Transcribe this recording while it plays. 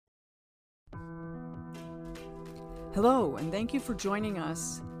Hello, and thank you for joining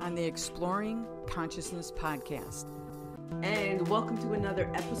us on the Exploring Consciousness podcast. And welcome to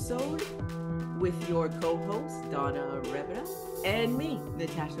another episode with your co-host, Donna Rivera, and me,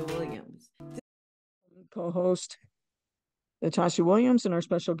 Natasha Williams. Co-host Natasha Williams and our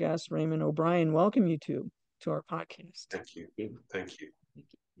special guest, Raymond O'Brien. Welcome you two to our podcast. Thank you. Thank you.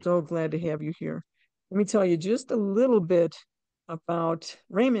 So glad to have you here. Let me tell you just a little bit about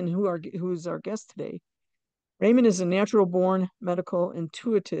Raymond, who's our guest today. Raymond is a natural-born medical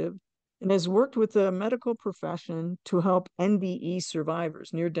intuitive and has worked with the medical profession to help NDE survivors,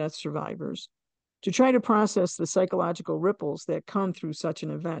 near-death survivors, to try to process the psychological ripples that come through such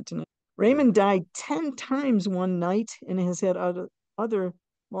an event. And Raymond died 10 times one night and has had other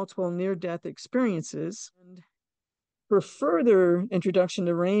multiple near-death experiences. And for further introduction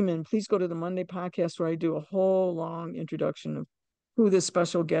to Raymond, please go to the Monday podcast where I do a whole long introduction of who this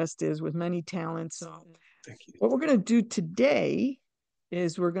special guest is with many talents. Thank you. What we're going to do today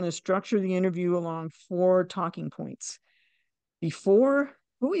is we're going to structure the interview along 4 talking points. Who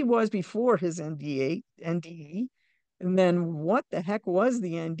he was before his NDE, and then what the heck was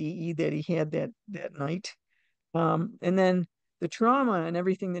the NDE that he had that night, and then the trauma and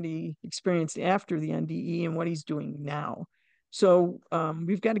everything that he experienced after the NDE and what he's doing now. So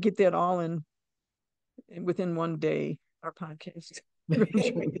we've got to get that all in within one day, our podcast.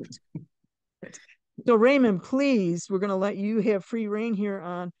 So Raymond, please, we're going to let you have free reign here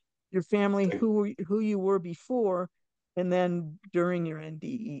on your family, who you were before, and then during your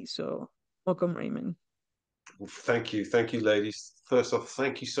NDE. So welcome, Raymond. Thank you, ladies. First off,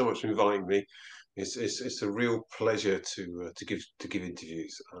 thank you so much for inviting me. It's a real pleasure to give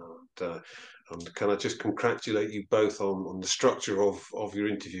interviews. And can I just congratulate you both on the structure of your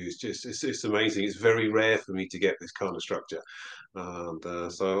interviews? It's amazing. It's very rare for me to get this kind of structure.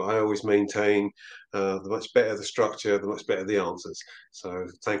 And so I always maintain the much better the structure, the much better the answers. So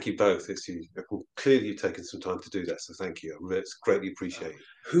thank you both. Clearly you've taken some time to do that. So thank you. It's greatly appreciated.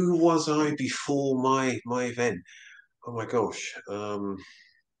 Who was I before my event? Oh my gosh.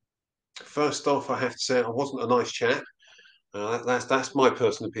 First off, I have to say I wasn't a nice chap. That's my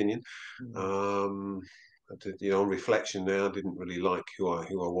personal opinion. On reflection now, I didn't really like who I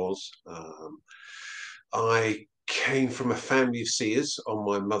was. I came from a family of seers on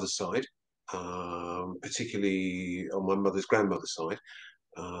my mother's side, particularly on my mother's grandmother's side.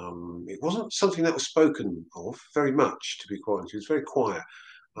 It wasn't something that was spoken of very much, to be quite honest. It was very quiet.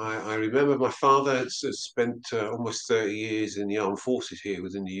 I remember my father had spent almost 30 years in the armed forces here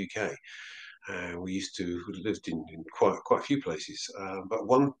within the UK. We lived in quite a few places, but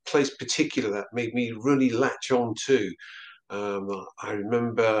one place particular that made me really latch on to. I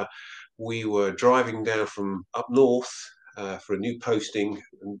remember we were driving down from up north for a new posting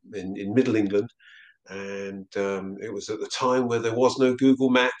in Middle England, and it was at the time where there was no Google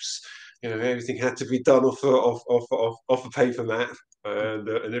Maps. Everything had to be done off a paper map, and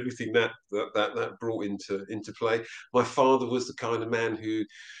everything that brought into play. My father was the kind of man who,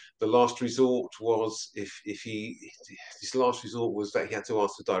 the last resort was his last resort was that he had to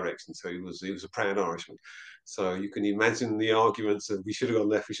ask for directions. So he was a proud Irishman. So you can imagine the arguments of we should have gone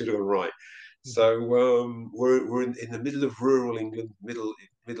left, we should have gone right. So we're in the middle of rural England, middle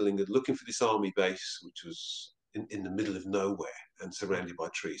England, looking for this army base, which was in the middle of nowhere and surrounded by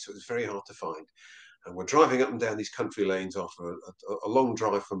trees. So it was very hard to find. And we're driving up and down these country lanes after a long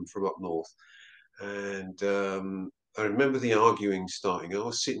drive from up north. And I remember the arguing starting. I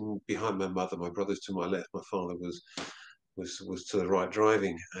was sitting behind my mother, my brother's to my left, my father was to the right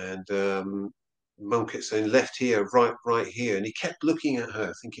driving. And Mum kept saying left here, right here. And he kept looking at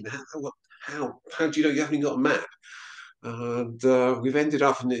her, thinking, how do you know you haven't got a map? And we've ended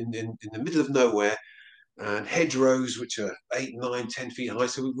up in the middle of nowhere, and hedgerows which are 8, 9, 10 feet high.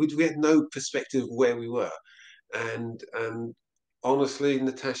 So we had no perspective of where we were. And honestly,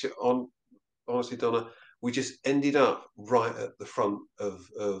 Natasha, honestly, Donna, we just ended up right at the front of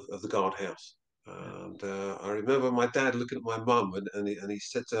the guardhouse. And I remember my dad looking at my mum, and he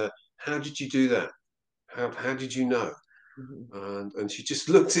said to her, "How did you do that? How did you know?" And she just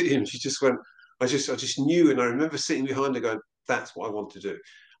looked at him. She just went, I just knew. And I remember sitting behind her going, "That's what I want to do.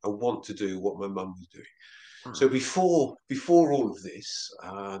 I want to do what my mum was doing." So before all of this,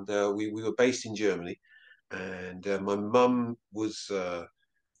 and we were based in Germany, and my mum was a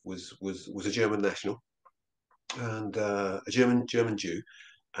German national, and a German Jew,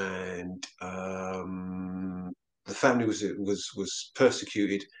 and the family was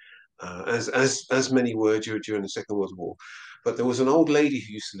persecuted, as many were during the Second World War. But there was an old lady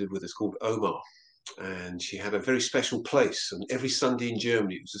who used to live with us called Omar, and she had a very special place. And every Sunday in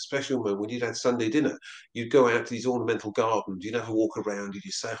Germany, it was a special moment when you'd had Sunday dinner. You'd go out to these ornamental gardens, you'd have a walk around,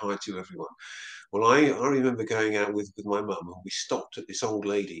 you'd say hi to everyone. Well, I remember going out with my mum, and we stopped at this old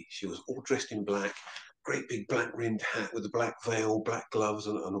lady. She was all dressed in black, great big black rimmed hat with a black veil, black gloves,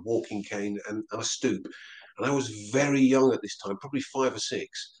 and a walking cane, and a stoop. And I was very young at this time, probably 5 or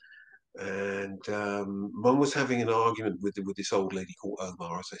 6. And mum was having an argument with this old lady called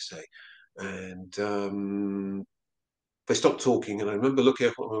Omar, as I say. And they stopped talking, and I remember looking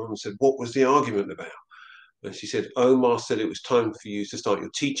up at my mum and said, "What was the argument about?" And she said, "Omar said it was time for you to start your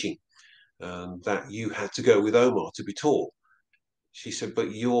teaching, and that you had to go with Omar to be taught." She said,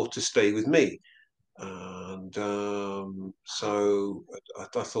 "But you're to stay with me." And so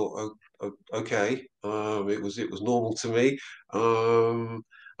I thought, okay, it was normal to me.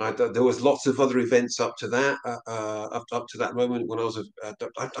 There was lots of other events up to that, up to that moment when I was. I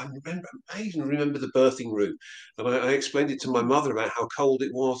remember, I even remember the birthing room, and I explained it to my mother about how cold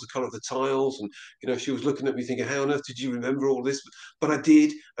it was, the colour of the tiles, and she was looking at me thinking, "How on earth did you remember all this?" But I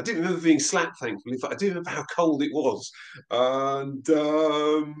did. I didn't remember being slapped, thankfully, but I do remember how cold it was, and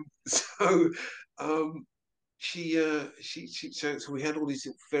so um, so we had all these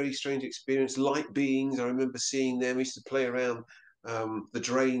very strange experiences. Light beings, I remember seeing them. We used to play around the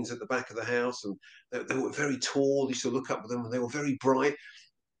drains at the back of the house, and they were very tall. You used to look up at them, and they were very bright.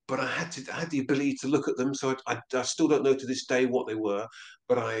 But I had the ability to look at them, so I still don't know to this day what they were,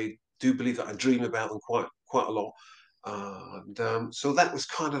 but I do believe that I dream about them quite a lot. So that was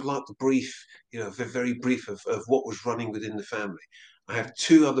kind of like the brief, very brief of what was running within the family. I have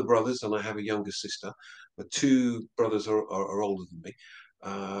 2 other brothers, and I have a younger sister. My 2 brothers are older than me.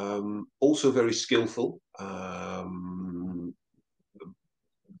 Also very skillful,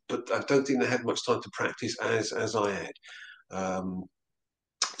 but I don't think they had much time to practice as I had. Um,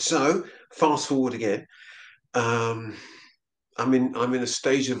 so fast forward again. Um, I'm in a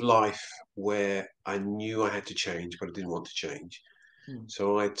stage of life where I knew I had to change, but I didn't want to change.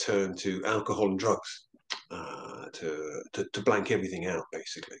 So I turned to alcohol and drugs to blank everything out,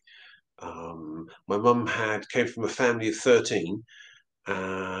 basically. My mum came from a family of 13,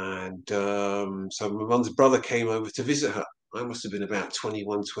 and so my mum's brother came over to visit her. I must have been about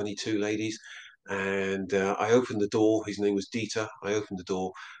 21, 22, ladies. And I opened the door. His name was Dieter. I opened the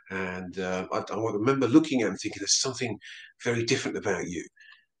door, and I remember looking at him thinking, "There's something very different about you."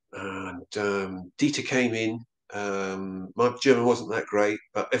 And Dieter came in. My German wasn't that great,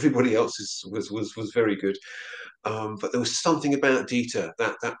 but everybody else's was very good. But there was something about Dieter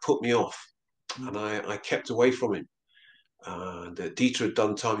that put me off, and I kept away from him. And Dieter had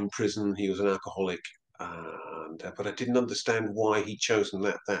done time in prison. He was an alcoholic, and but I didn't understand why he'd chosen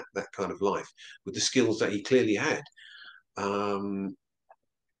that kind of life with the skills that he clearly had. Um,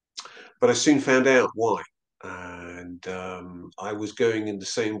 but I soon found out why. And I was going in the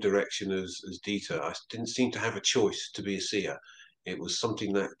same direction as Dieter. I didn't seem to have a choice to be a seer. It was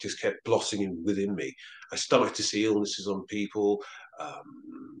something that just kept blossoming within me. I started to see illnesses on people. I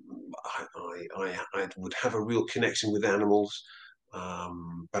would have a real connection with animals,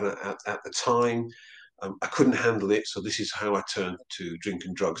 but at the time, I couldn't handle it. So this is how I turned to drink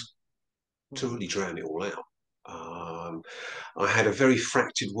and drugs to really drown it all out. I had a very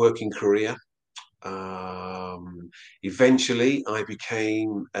fractured working career. Eventually, I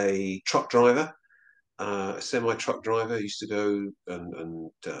became a truck driver, a semi-truck driver. I used to go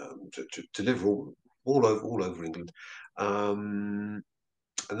to deliver all over England, and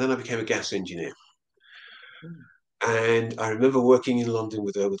then I became a gas engineer. And I remember working in London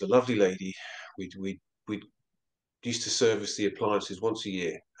with a lovely lady. We used to service the appliances once a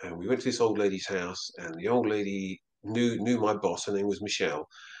year, and we went to this old lady's house, and the old lady knew my boss. Her name was Michelle.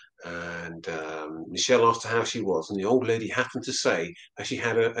 And Michelle asked her how she was, and the old lady happened to say that she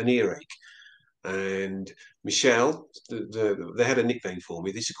had an earache. And Michelle, they had a nickname for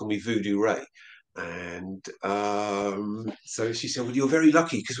me. They used to call me Voodoo Ray. And so she said, "Well, you're very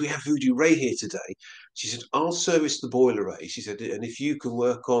lucky because we have Voodoo Ray here today." She said, "I'll service the boiler, Ray." She said, "And if you can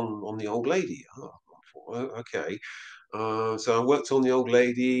work on the old lady." Oh, okay. So I worked on the old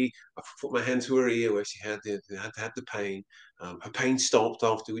lady. I put my hand to her ear where she had the pain. Her pain stopped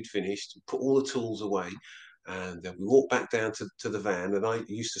after we'd finished. Put all the tools away, and we walked back down to the van. And I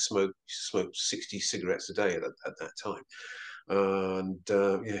used to smoke 60 cigarettes a day at that time, and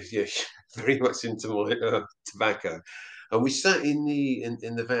yeah, very much into my tobacco. And we sat in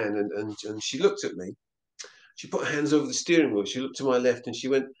the van, and she looked at me. She put her hands over the steering wheel. She looked to my left, and she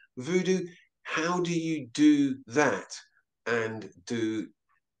went, "Voodoo, how do you do that and do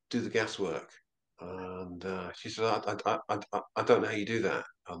the gas work?" And she said, I don't know how you do that.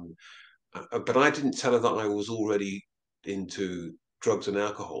 But I didn't tell her that I was already into drugs and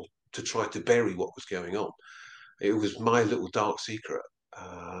alcohol to try to bury what was going on. It was my little dark secret.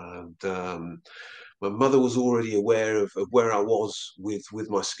 And my mother was already aware of where I was with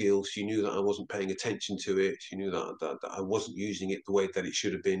my skills. She knew that I wasn't paying attention to it. She knew that I wasn't using it the way that it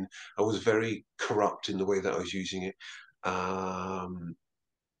should have been. I was very corrupt in the way that I was using it. Um,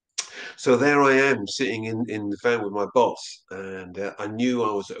 so there I am sitting in the van with my boss, and I knew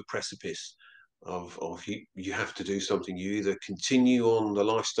I was at a precipice of you have to do something. You either continue on the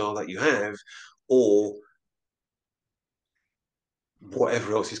lifestyle that you have, or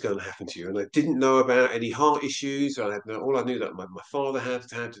whatever else is going to happen to you. And I didn't know about any heart issues. I had all I knew that my father had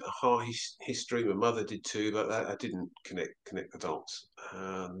a heart history. My mother did too, but I didn't connect the dots.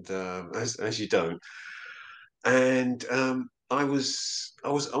 And as you don't. And I was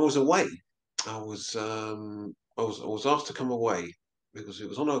away. I was asked to come away because it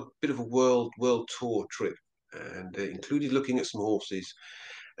was on a bit of a world tour trip, and it included looking at some horses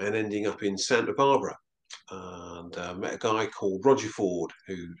and ending up in Santa Barbara, and met a guy called Roger Ford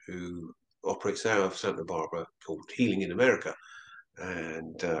who operates out of Santa Barbara called Healing in America,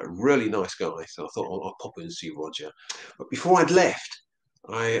 and really nice guy. So I thought I'll pop in and see Roger. But before I'd left,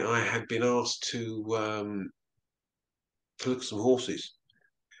 I had been asked to look at some horses.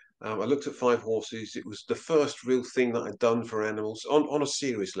 I looked at 5 horses. It was the first real thing that I'd done for animals on a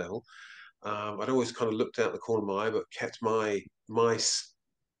serious level. I'd always kind of looked out the corner of my eye, but kept my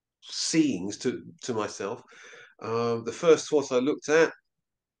seeings to myself. The first horse I looked at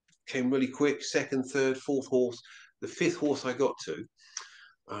came really quick. Second, third, fourth horse. The 5th horse I got to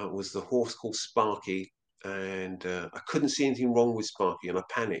was the horse called Sparky, and I couldn't see anything wrong with Sparky, and I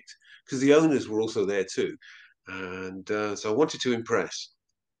panicked because the owners were also there too, and so I wanted to impress.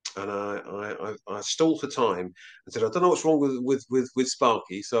 And I stole for time and said, I don't know what's wrong with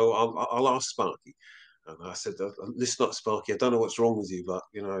Sparky, so I'll ask Sparky. And I said, listen up, Sparky, I don't know what's wrong with you, but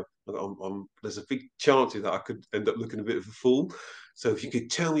there's a big chance that I could end up looking a bit of a fool. So if you could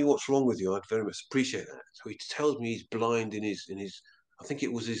tell me what's wrong with you, I'd very much appreciate that. So he tells me he's blind in his I think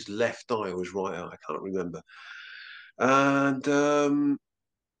it was his left eye or his right eye, I can't remember. And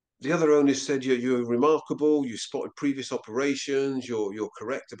the other owners said you're remarkable. You spotted previous operations. You're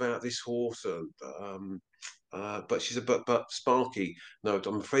correct about this horse. But she said, but Sparky, no,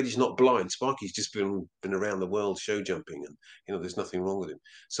 I'm afraid he's not blind. Sparky's just been around the world show jumping, and there's nothing wrong with him.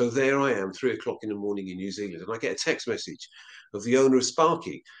 So there I am, 3 o'clock in the morning in New Zealand, and I get a text message of the owner of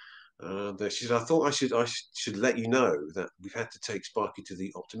Sparky. She said, I thought I should let you know that we've had to take Sparky to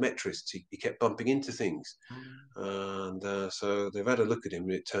the optometrist. He kept bumping into things. And so they've had a look at him,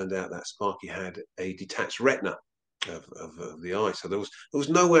 and it turned out that Sparky had a detached retina of the eye. So there was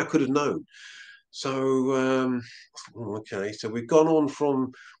no way I could have known. So okay, so we've gone on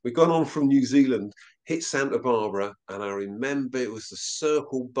from New Zealand, hit Santa Barbara, and I remember it was the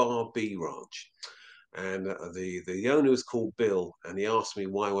Circle Bar B Ranch, and the owner was called Bill, and he asked me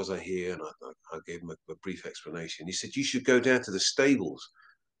why was I here, and I gave him a brief explanation. He said you should go down to the stables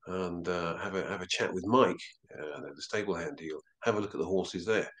and have a chat with Mike, the stable hand deal. Have a look at the horses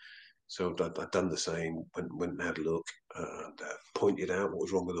there. So I'd done the same. Went and had a look, and pointed out what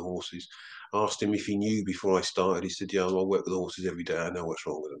was wrong with the horses. Asked him if he knew before I started. He said, "Yeah, I work with the horses every day. I know what's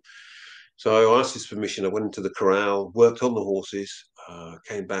wrong with them." So I asked his permission. I went into the corral, worked on the horses,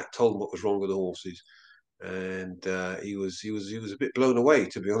 came back, told him what was wrong with the horses, and he was a bit blown away,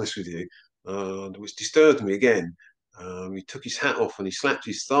 to be honest with you, which disturbed me again. He took his hat off and he slapped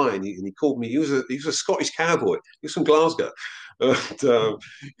his thigh, and he called me. He was a Scottish cowboy. He was from Glasgow, and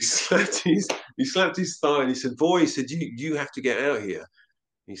he slapped his thigh and he said, "Boy," he said, "you have to get out here."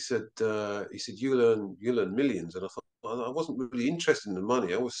 He said you'll earn millions, and I thought I wasn't really interested in the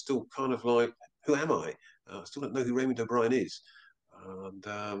money. I was still kind of like, who am I? I still don't know who Raymond O'Brien is.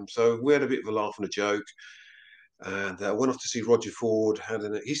 And so we had a bit of a laugh and a joke. And I went off to see Roger Ford.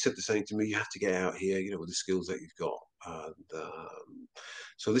 He said the same to me. You have to get out here, with the skills that you've got. And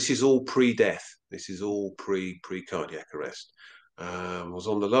so this is all pre-death. This is all pre-cardiac arrest. I was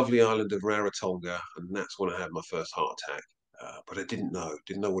on the lovely island of Rarotonga, and that's when I had my first heart attack. But I didn't know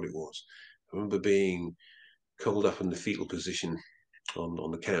what it was. I remember being curled up in the fetal position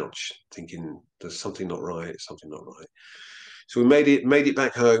on the couch, thinking there's something not right, something not right. So we made it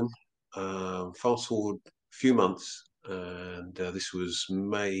back home. Fast forward a few months, and this was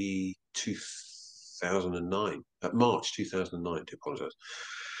May 2009, March 2009. To apologise.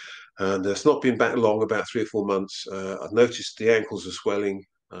 And it's not been back long, about 3 or 4 months. I've noticed the ankles are swelling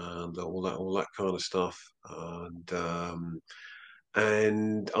and all that kind of stuff. And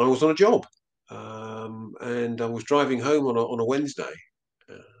I was on a job, and I was driving home on a Wednesday.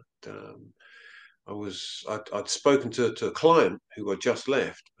 I'd spoken to a client who had just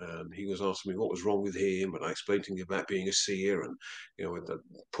left, and he was asking me what was wrong with him, and I explained to him about being a seer, and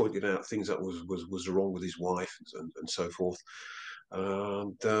pointed out things that was wrong with his wife and so forth.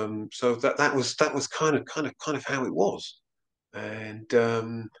 And so that was kind of how it was. And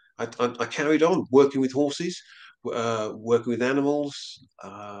I carried on working with horses, working with animals,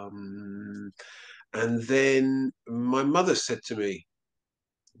 and then my mother said to me,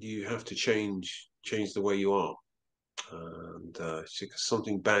 "You have to change the way you are, and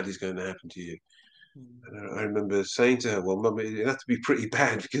something bad is going to happen to you." And I remember saying to her, "Well, Mum, it had to be pretty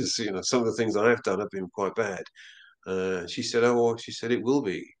bad because some of the things I have done have been quite bad." She said, "Oh, well," she said, "it will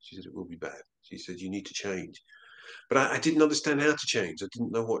be." She said, "It will be bad." She said, "You need to change." But I didn't understand how to change. I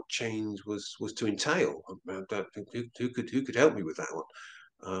didn't know what change was to entail. Who could help me with that one?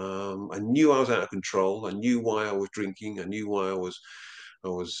 I knew I was out of control. I knew why I was drinking. I knew why I was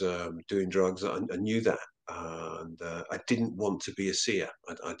doing drugs. I knew that, and I didn't want to be a seer.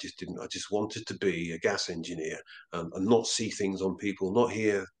 I just didn't. I just wanted to be a gas engineer, and not see things on people, not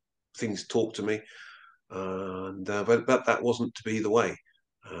hear things talk to me. And but that wasn't to be the way.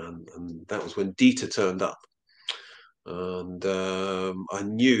 And that was when Dieter turned up, and I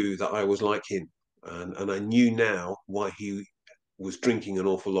knew that I was like him, and I knew now why he was drinking an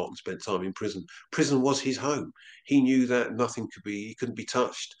awful lot and spent time in prison. Prison was his home. He knew that nothing could be, he couldn't be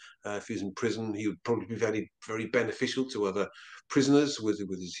touched. If he was in prison, he would probably be very, very beneficial to other prisoners.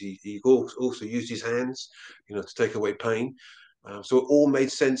 He also used his hands, to take away pain. So it all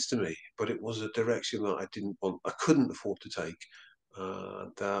made sense to me, but it was a direction that I didn't want, I couldn't afford to take.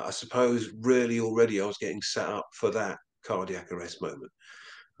 I suppose really already I was getting set up for that cardiac arrest moment,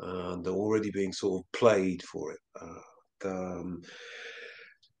 and already being sort of played for it. Um,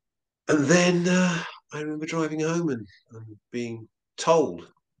 and then I remember driving home and being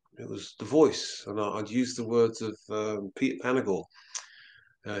told it was the voice, and I'd used the words of Peter Panagore.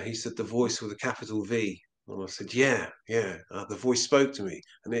 He said the voice with a capital V. And I said, yeah, yeah. The voice spoke to me,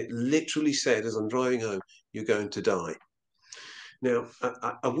 and it literally said, as I'm driving home, "You're going to die." Now,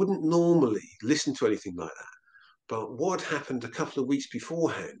 I wouldn't normally listen to anything like that, but what happened a couple of weeks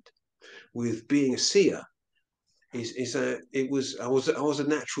beforehand with being a seer is that I was a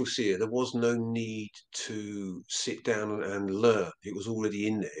natural seer. There was no need to sit down and learn. It was already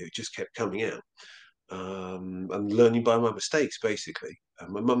in there. It just kept coming out, and learning by my mistakes basically.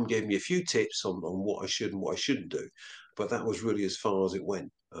 And my mum gave me a few tips on what I should and what I shouldn't do, but that was really as far as it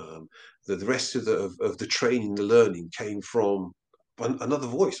went. The rest of the training, the learning came from another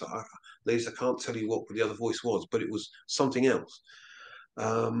voice. Ladies, I can't tell you what the other voice was, but it was something else.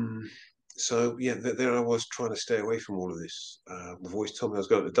 Um, so yeah, there I was trying to stay away from all of this. The voice told me I was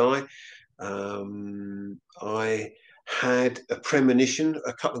going to die. I had a premonition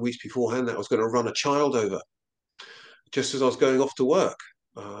a couple of weeks beforehand that I was going to run a child over just as I was going off to work.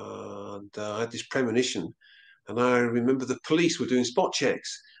 And I had this premonition, and I remember the police were doing spot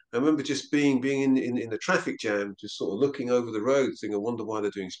checks. I remember just being in the traffic jam, just sort of looking over the road, thinking, I wonder why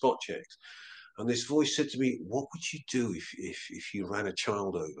they're doing spot checks. And this voice said to me, "What would you do if you ran a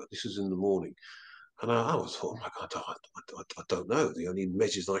child over?" This was in the morning. And I was thought, "Oh my God, I don't know. The only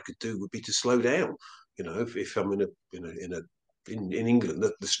measures I could do would be to slow down. If I'm in England,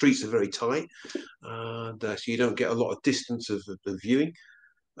 the streets are very tight, and so you don't get a lot of distance of viewing."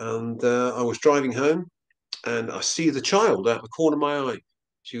 And I was driving home, and I see the child out the corner of my eye.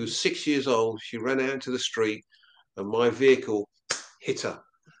 She was 6 years old. She ran out into the street, and my vehicle hit her.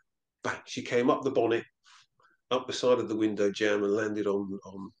 Bang! She came up the bonnet, up the side of the window jam, and landed on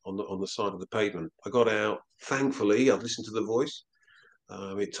the side of the pavement. I got out. Thankfully, I'd listened to the voice.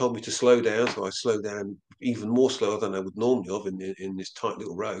 It told me to slow down, so I slowed down even more slower than I would normally have in this tight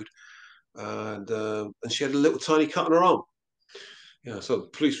little road. And she had a little tiny cut on her arm. So the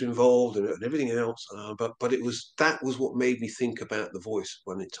police were involved and everything else. But that was what made me think about the voice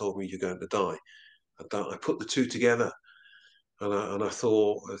when it told me you're going to die. I put the two together, and I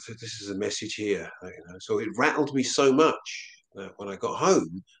thought, this is a message here. So it rattled me so much that when I got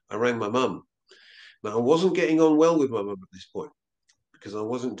home, I rang my mum. Now, I wasn't getting on well with my mum at this point because I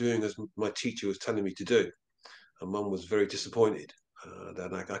wasn't doing as my teacher was telling me to do. And mum was very disappointed,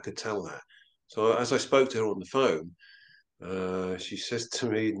 that I could tell that. So as I spoke to her on the phone, she says to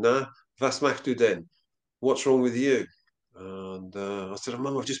me, "Nah, was machst du denn? What's wrong with you?" And I said,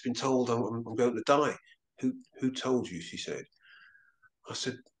 "Mum, I've just been told I'm going to die." Who told you? She said. I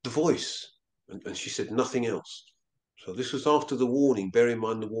said, "The voice." And she said, "Nothing else." So this was after the warning. Bear in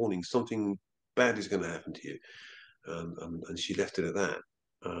mind the warning, something bad is going to happen to you. And she left it at that.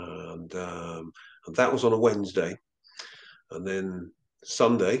 And that was on a Wednesday. And then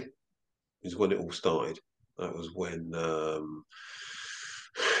Sunday is when it all started. That was when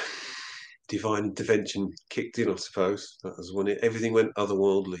divine intervention kicked in, I suppose. That was when everything went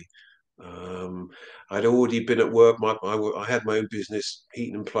otherworldly. Um, I'd already been at work. I had my own business,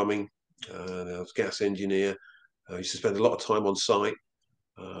 heating and plumbing. I was a gas engineer. I used to spend a lot of time on site.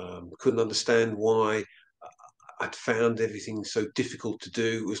 Couldn't understand why I'd found everything so difficult to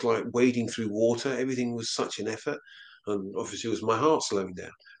do. It was like wading through water. Everything was such an effort. And obviously, it was my heart slowing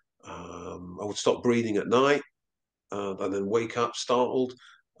down. I would stop breathing at night and then wake up startled.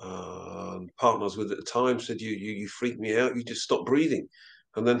 Partner I was with at the time said, "You freak me out. You just stop breathing,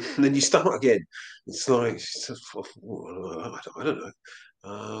 and then and then you start again." It's like I don't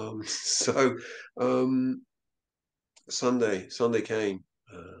know. So um, Sunday came,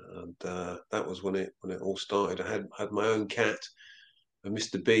 and that was when it all started. I had my own cat, a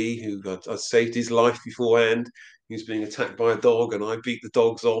Mr. B, who I'd saved his life beforehand. He was being attacked by a dog, and I beat the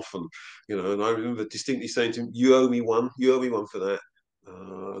dogs off, and I remember distinctly saying to him, "You owe me one. You owe me one for that."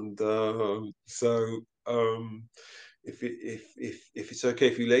 And so, if it's okay,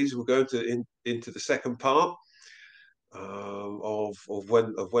 if you ladies, we'll go into the second part of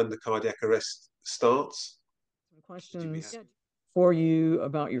when the cardiac arrest starts. Some Would you be questions happy? for you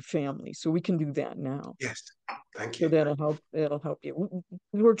about your family, so we can do that now. Yes, thank So you. that'll help. That'll help you.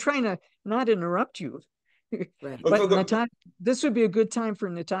 We're trying to not interrupt you, Right. Oh, but Natasha, this would be a good time for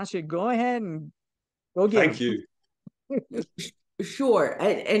Natasha. Go ahead and go get thank them. you. Sure.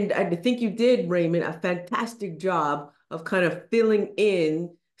 And I think you did, Raymond, a fantastic job of kind of filling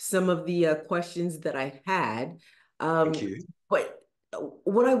in some of the questions that I had. Thank Um, you. but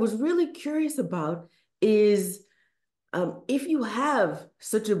what I was really curious about is if you have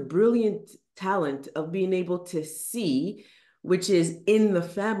such a brilliant talent of being able to see, which is in the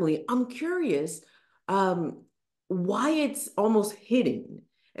family, I'm curious um, why it's almost hidden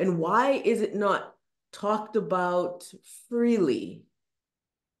and why is it not talked about freely?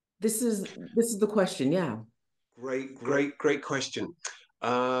 This is the question, yeah. Great question.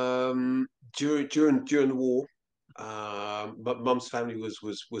 Um, during the war, but Mum's family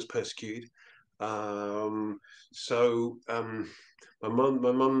was persecuted. Um, so my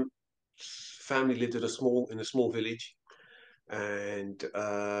mum's family lived in a small village, and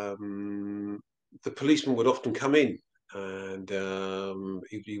the policeman would often come in. And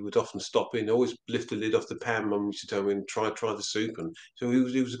he would often stop in, always lift the lid off the pan. Mum used to tell me and try the soup, and so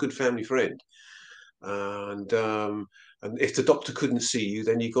he was a good family friend. And if the doctor couldn't see you,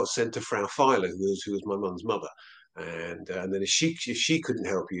 then you got sent to Frau Feiler, who was my mum's mother. And then if she couldn't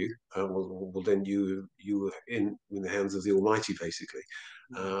help you, well then you were in the hands of the Almighty, basically.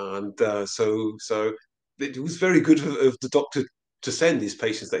 And so it was very good of the doctor to send his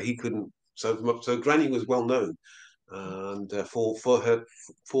patients that he couldn't. So Granny was well known, and for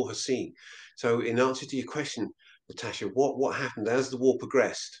her seeing. So in answer to your question, Natasha, what happened as the war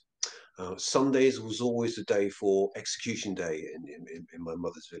progressed? Sundays was always the day for execution day in my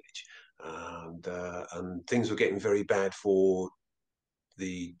mother's village, and things were getting very bad for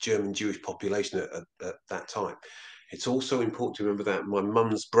the German Jewish population at that time. It's also important to remember that my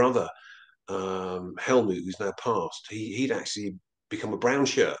mum's brother, Helmut, who's now passed, he'd actually become a brown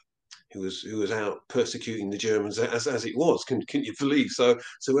shirt who was out persecuting the Germans as it was. Can you believe? So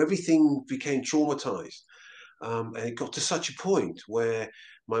everything became traumatized, and it got to such a point where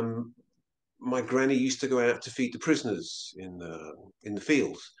my my granny used to go out to feed the prisoners in the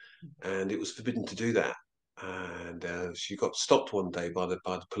fields, and it was forbidden to do that. And she got stopped one day by the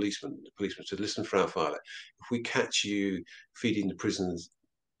policeman. The policeman said, "Listen, Frau Feiler, if we catch you feeding the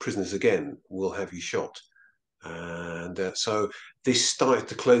prisoners again, we'll have you shot." And so this started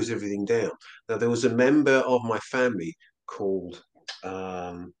to close everything down. Now there was a member of my family called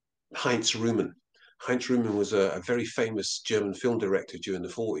Heinz Rühmann. Heinz Rühmann was a very famous German film director during the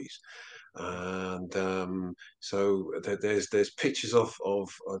 40s, and so there's pictures of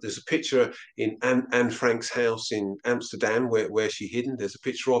there's a picture in Anne Frank's house in Amsterdam where she hidden. There's a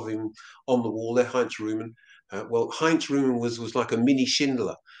picture of him on the wall there, Heinz Rühmann. Well, Heinz Rühmann was like a mini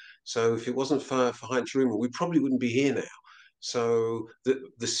Schindler. So if it wasn't for Heinz Rühmann, we probably wouldn't be here now. So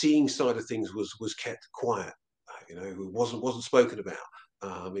the seeing side of things was kept quiet. It wasn't spoken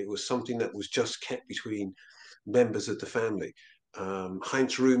about. It was something that was just kept between members of the family.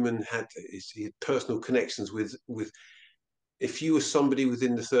 Heinz Rühmann he had personal connections with. If you were somebody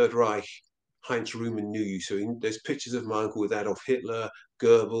within the Third Reich, Heinz Rühmann knew you. So there's pictures of my uncle with Adolf Hitler,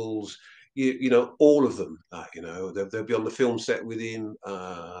 Goebbels, all of them. They'll be on the film set with him.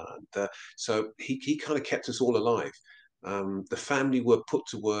 So he kind of kept us all alive. The family were put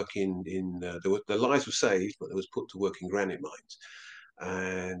to work their lives were saved, but they was put to work in granite mines.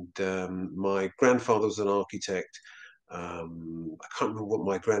 and my grandfather was an architect. I can't remember what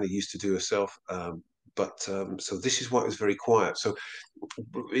my granny used to do herself, but so this is why it was very quiet. So,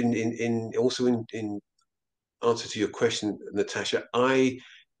 in also in answer to your question, Natasha, I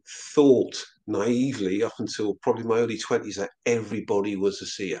thought naively up until probably my early 20s that everybody was a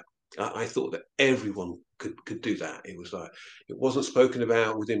seer. I thought that everyone could do that. It was like it wasn't spoken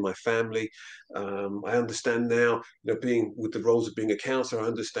about within my family. I understand now, being with the roles of being a counselor, I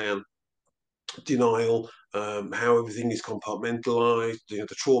understand denial, how everything is compartmentalized. The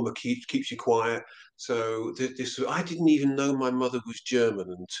trauma keeps you quiet. So this, I didn't even know my mother was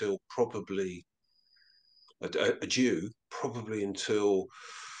German until probably a Jew, probably until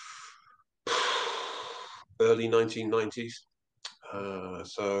early 1990s.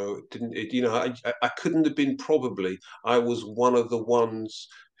 So it didn't, I couldn't have been probably. I was one of the ones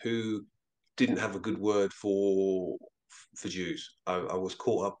who didn't have a good word for Jews. I was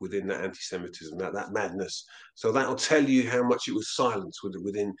caught up within that anti-Semitism, that madness. So that'll tell you how much it was silenced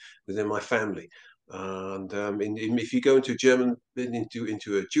within my family. And if you go into a German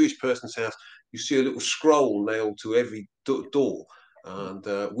into a Jewish person's house, you see a little scroll nailed to every door. And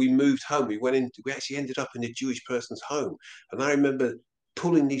we moved home. We actually ended up in a Jewish person's home. And I remember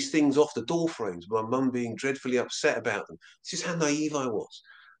pulling these things off the door frames. My mum being dreadfully upset about them. This is how naive I was.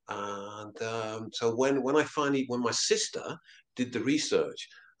 And so when my sister did the research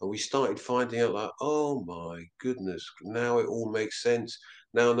and we started finding out, like, oh my goodness, now it all makes sense.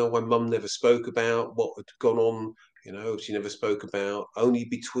 Now I know my mum never spoke about what had gone on. She never spoke about, only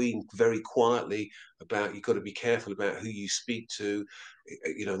between very quietly, about you've got to be careful about who you speak to.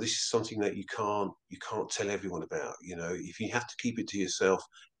 This is something that you can't tell everyone about. If you have to keep it to yourself,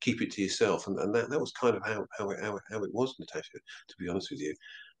 keep it to yourself. And that was kind of how it was, Natasha, to be honest with you.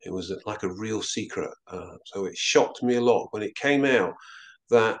 It was like a real secret. So it shocked me a lot when it came out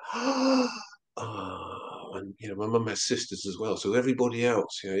that, and my mum has sisters as well. So everybody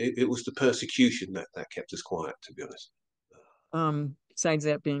else, it was the persecution that kept us quiet, to be honest. Besides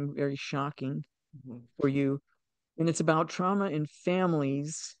that being very shocking for you, and it's about trauma in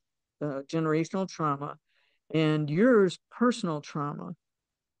families, generational trauma, and yours personal trauma.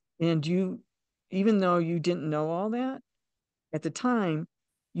 And you, even though you didn't know all that at the time,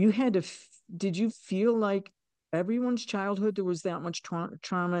 you had to, did you feel like everyone's childhood there was that much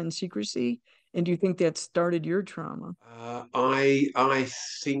trauma and secrecy? And do you think that started your trauma? I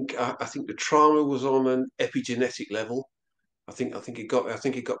think the trauma was on an epigenetic level. I think it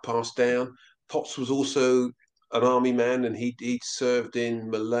got passed down. Pops was also an army man, and he'd served in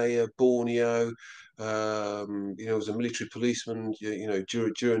Malaya, Borneo. Was a military policeman.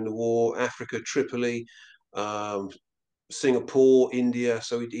 During the war, Africa, Tripoli, um, Singapore, India.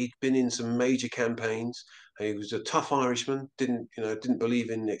 So he'd been in some major campaigns. He was a tough Irishman. Didn't believe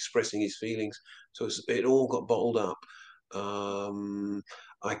in expressing his feelings. So it all got bottled up. And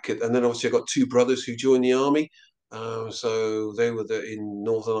then obviously I got two brothers who joined the army. So they were in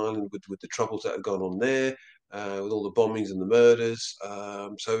Northern Ireland with the troubles that had gone on there, with all the bombings and the murders.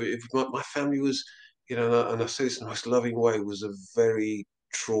 My family was, and I say this in the most loving way, was a very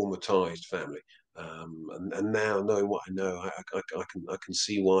traumatized family. And now knowing what I know, I can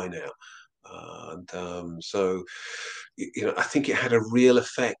see why now. So I think it had a real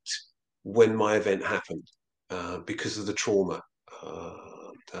effect when my event happened, because of the trauma.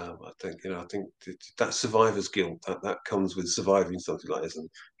 I think that survivor's guilt that comes with surviving something like this, and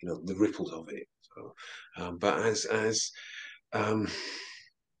the ripples of it. So, but as um,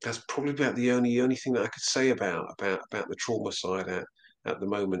 that's probably about the only thing that I could say about the trauma side at the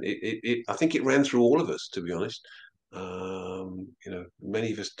moment. I think it ran through all of us, to be honest.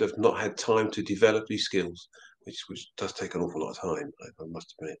 Many of us have not had time to develop these skills, which does take an awful lot of time. I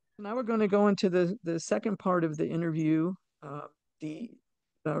must admit. Now we're going to go into the second part of the interview, the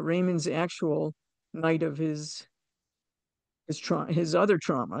Raymond's actual night of his other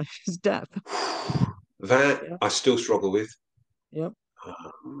trauma, his death. That Yeah. I still struggle with. Yep.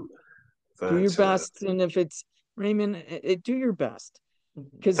 Um, Do your that best, and if it's Raymond, do your best,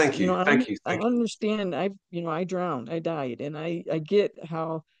 because Thank you, thank you, I thank you. understand. I drowned, I died, and I get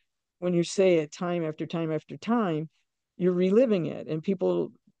how when you say it time after time after time, you're reliving it, and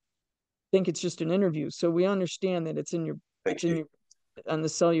people think it's just an interview. So we understand that Thank it's in you. your on the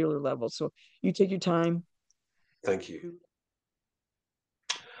cellular level. So you take your time. Thank you.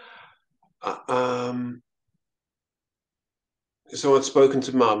 Uh, um, so I'd spoken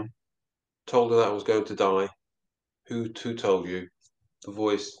to Mum, told her that I was going to die. Who told you? The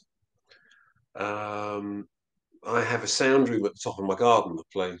voice. Um, I have a sound room at the top of my garden.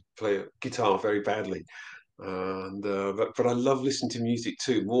 I play a guitar very badly. And but I love listening to music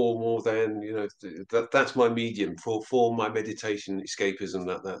too, more than, you know, that's my medium for my meditation escapism.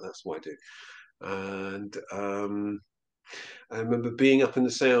 That's what I do. And I remember being up in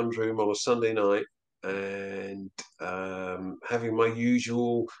the sound room on a Sunday night and having my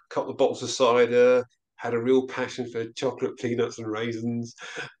usual couple of bottles of cider. Had a real passion for chocolate, peanuts, and raisins,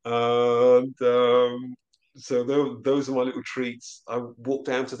 and so those are my little treats. I walked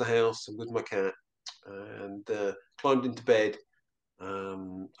down to the house with my cat and climbed into bed.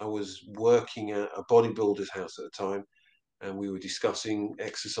 I was working at a bodybuilder's house at the time, and we were discussing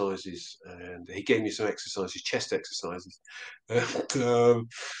exercises. And he gave me some exercises, chest exercises. And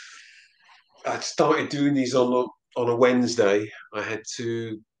I started doing these on a Wednesday. I had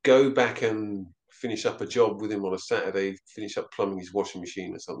to go back and finish up a job with him on a Saturday, finish up plumbing his washing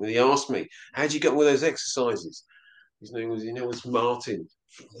machine or something. He asked me, "How'd you get on with those exercises?" His name was, was Martin,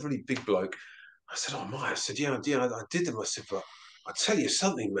 really big bloke. I said, "Oh my!" I said, "Yeah, I did them." I said, "But I'll tell you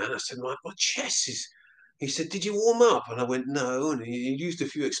something, man." I said, "My chest is." He said, "Did you warm up?" And I went, "No." And he used a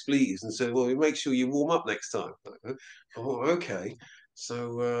few expletives and said, "Well, make sure you warm up next time." Oh, okay.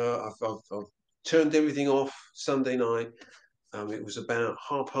 So I've turned everything off Sunday night. It was about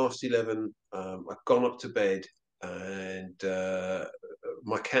 11:30. I'd gone up to bed, and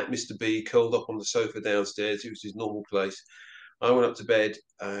my cat, Mr. B, curled up on the sofa downstairs. It was his normal place. I went up to bed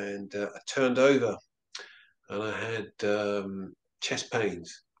and I turned over and I had chest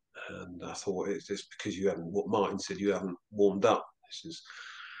pains. And I thought, it's just because you haven't, what Martin said, you haven't warmed up. This is,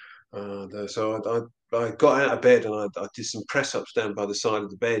 so I got out of bed and I did some press ups down by the side of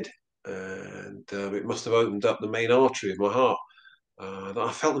the bed. And it must have opened up the main artery of my heart.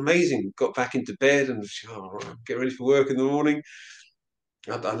 I felt amazing. Got back into bed and get ready for work in the morning.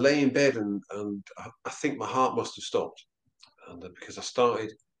 I lay in bed and I think my heart must have stopped, and because I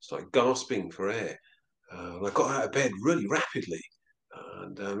started gasping for air, and I got out of bed really rapidly.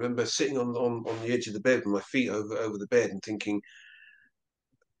 And I remember sitting on the edge of the bed with my feet over the bed and thinking,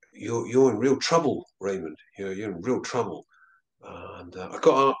 "You're in real trouble, Raymond. You're in real trouble." And I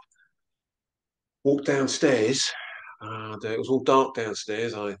got up, walked downstairs, and it was all dark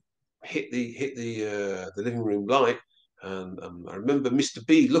downstairs. I hit the living room light, and I remember Mr.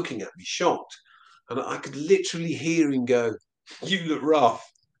 B looking at me, shocked, and I could literally hear him go, "You look rough."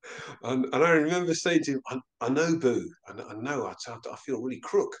 And I remember saying to him, I know, Boo. I know. I feel really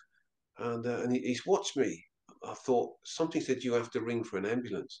crook." And he's watched me. I thought something said you have to ring for an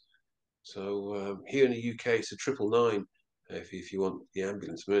ambulance. So here in the UK, it's a 999 if you want the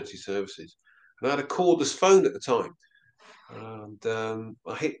ambulance emergency services. And I had a cordless phone at the time. And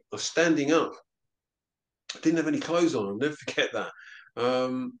I was standing up. I didn't have any clothes on. I'll never forget that.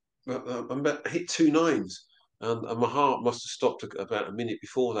 I hit two nines, and my heart must have stopped about a minute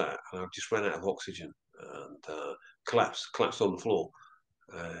before that, and I just ran out of oxygen and collapsed on the floor.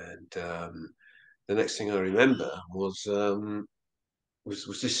 And the next thing I remember was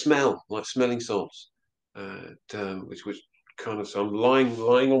this smell, like smelling salts, which was kind of. So I'm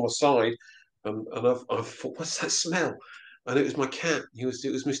lying on my side, and I've thought, "What's that smell?" And it was my cat. It was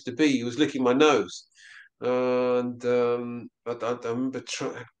Mr. B. He was licking my nose. And I remember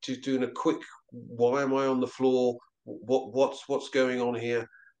doing a quick, "Why am I on the floor? What's going on here?"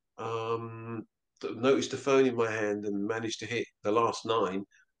 Um, Noticed the phone in my hand and managed to hit the last nine.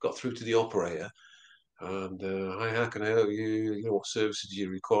 Got through to the operator. And "Hi, how can I help you? What services do you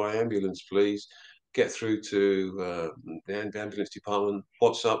require? Ambulance, please." Get through to the ambulance department.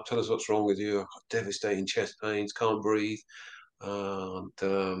 "What's up? Tell us what's wrong with you." "I've got devastating chest pains, can't breathe."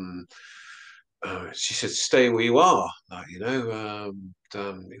 And she said, "Stay where you are." It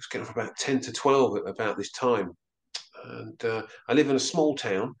was getting up about 10 to 12 at about this time. And I live in a small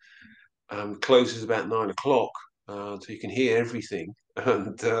town. Closes about 9 o'clock, so you can hear everything.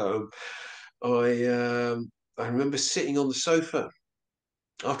 And I I remember sitting on the sofa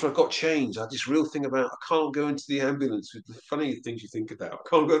after I got changed. I had this real thing about I can't go into the ambulance. With the funny things you think about, I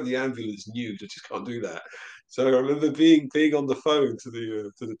can't go to the ambulance nude. I just can't do that. So I remember being on the phone to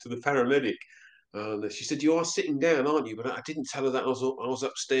the paramedic. And she said, "You are sitting down, aren't you?" But I didn't tell her that. I was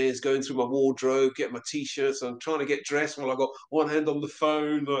upstairs going through my wardrobe, getting my t-shirts. I'm trying to get dressed while I got one hand on the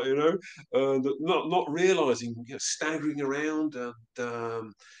phone, like, not realizing, staggering around.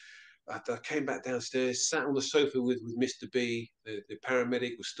 And I came back downstairs, sat on the sofa with Mr. B. The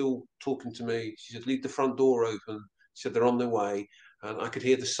paramedic was still talking to me. She said, "Leave the front door open." She said, "They're on their way." And I could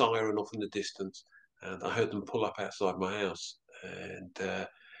hear the siren off in the distance. And I heard them pull up outside my house. And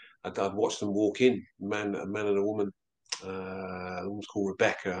I'd watched them walk in, a man and a woman. The woman's called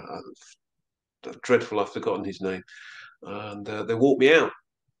Rebecca. Dreadful, I've forgotten his name. And they walked me out.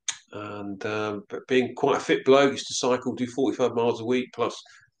 And but being quite a fit bloke, used to cycle, do 45 miles a week plus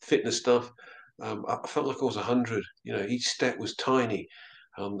fitness stuff. I felt like I was 100. You know, each step was tiny,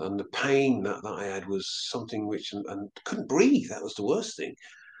 and the pain that I had was something which and couldn't breathe. That was the worst thing.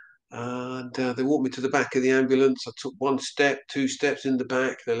 And they walked me to the back of the ambulance. I took one step, two steps in the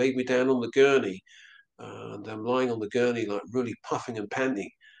back. They laid me down on the gurney, and I'm lying on the gurney, like really puffing and panting.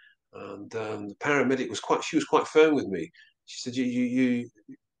 And the paramedic was she was quite firm with me. She said,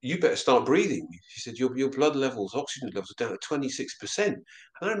 you better start breathing. She said, your blood levels, oxygen levels are down at 26%. And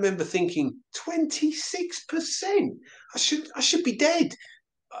I remember thinking, 26%? I should be dead.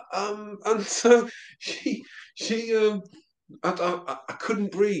 And so she, she, I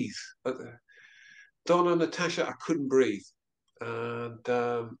couldn't breathe. Donna, Natasha, I couldn't breathe.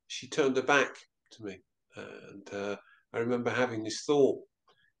 And she turned her back to me. And I remember having this thought,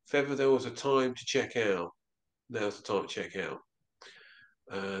 if ever there was a time to check out, now's the time to check out.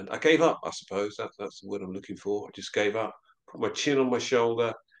 And I gave up, I suppose. That's the word I'm looking for. I just gave up, put my chin on my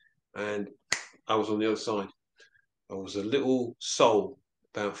shoulder, and I was on the other side. I was a little soul,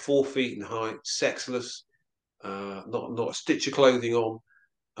 about 4 feet in height, sexless, not a stitch of clothing on.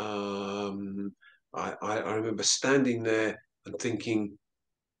 I remember standing there and thinking,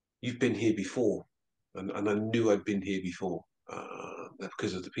 "You've been here before," and I knew I'd been here before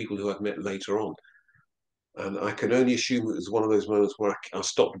because of the people who I'd met later on. And I can only assume it was one of those moments where I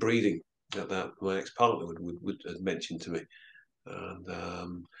stopped breathing that my ex-partner would have mentioned to me.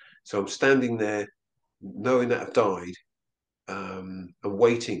 And so I'm standing there knowing that I've died and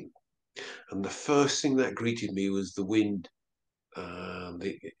waiting. And the first thing that greeted me was the wind.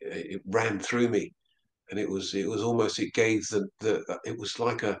 It ran through me, and it was almost, it gave it was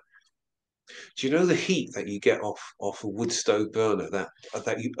like a, do you know the heat that you get off a wood stove burner that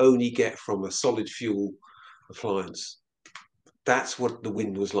you only get from a solid fuel appliance? That's what the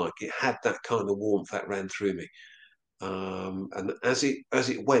wind was like. It had that kind of warmth that ran through me. And as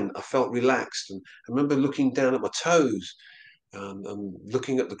it went, I felt relaxed. And I remember looking down at my toes and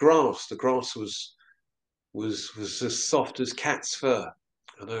looking at the grass. The grass was as soft as cat's fur.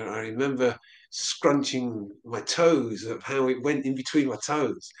 And I remember scrunching my toes of how it went in between my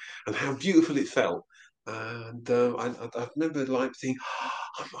toes and how beautiful it felt. And I remember like thinking, oh,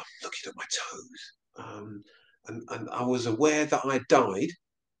 I'm looking at my toes. And I was aware that I died.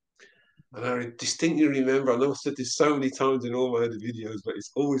 And I distinctly remember, I know I've said this so many times in all my other videos, but it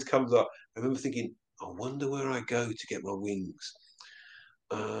always comes up. I remember thinking, I wonder where I go to get my wings.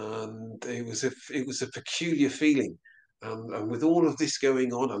 And it was a peculiar feeling. And with all of this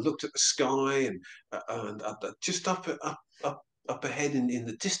going on, I looked at the sky and just up ahead in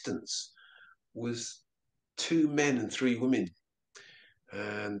the distance was two men and three women,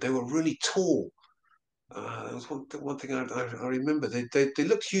 and they were really tall. That was one thing I remember. They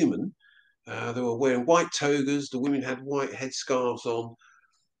looked human. They were wearing white togas. The women had white headscarves on,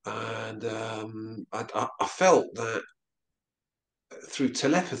 and I felt that through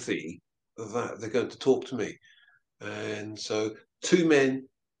telepathy that they're going to talk to me. And so, two men,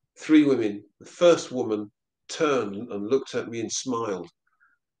 three women. The first woman turned and looked at me and smiled.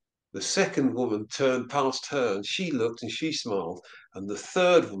 The second woman turned past her and she looked and she smiled. And the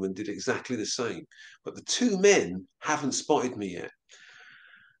third woman did exactly the same. But the two men haven't spotted me yet.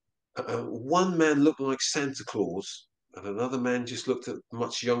 One man looked like Santa Claus, and another man just looked at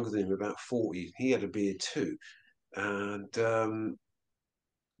much younger than him, about 40. He had a beard too. And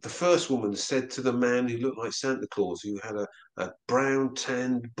the first woman said to the man who looked like Santa Claus, who had a brown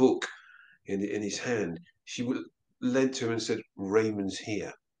tanned book in his hand, she led to him and said, Raymond's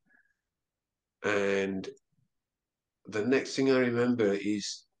here. And the next thing I remember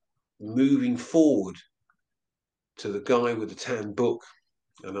is moving forward to the guy with the tan book.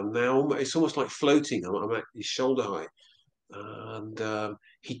 And I'm now, it's almost like floating. I'm at his shoulder height. And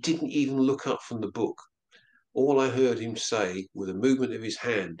he didn't even look up from the book. All I heard him say with a movement of his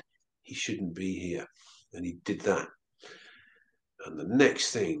hand, he shouldn't be here. And he did that. And the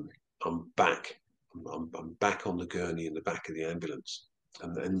next thing, I'm back. I'm back on the gurney in the back of the ambulance.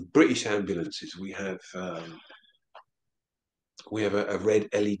 And British ambulances, we have a red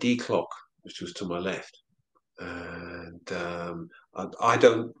LED clock, which was to my left. And I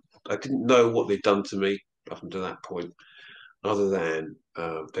didn't know what they'd done to me up until that point, other than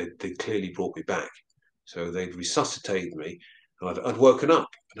they clearly brought me back. So they'd resuscitated me, and I'd woken up,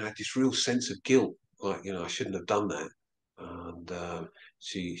 and I had this real sense of guilt, like I shouldn't have done that. And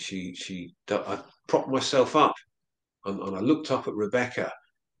I propped myself up, and I looked up at Rebecca,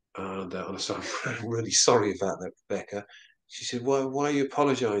 and I said, "I'm really sorry about that, Rebecca." She said, "Why are you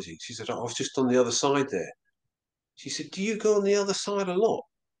apologising?" She said, "I was just on the other side there." She said, "Do you go on the other side a lot?"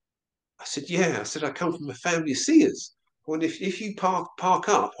 I said, yeah. I said, I come from a family of seers. Well, if you park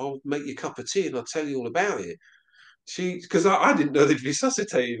up, I'll make you a cup of tea and I'll tell you all about it. Because I didn't know they'd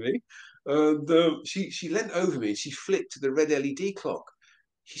resuscitated me. And she leant over me and she flicked to the red LED clock.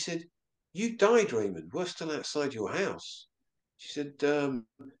 She said, "You died, Raymond. We're still outside your house." She said,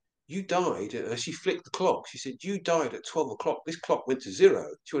 "You died." As she flicked the clock, she said, "You died at 12 o'clock. This clock went to zero."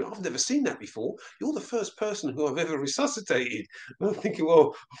 She went, "I've never seen that before. You're the first person who I've ever resuscitated." And I'm thinking,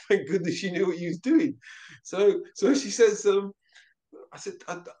 well, thank goodness she knew what you was doing. So she says, I said,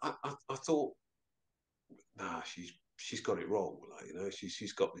 I thought, nah, she's got it wrong. Like,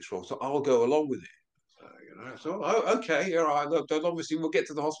 she's got this wrong. So I'll go along with it. So oh, okay, all right. Look, obviously we'll get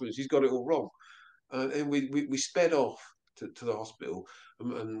to the hospital. She's got it all wrong, and we sped off to the hospital,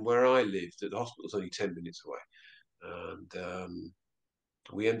 and where I lived, the hospital's only 10 minutes away, and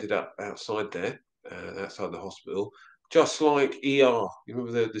we ended up outside there, outside the hospital, just like ER. You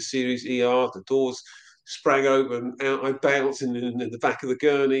remember the series ER? The doors sprang open, out I bounced in the back of the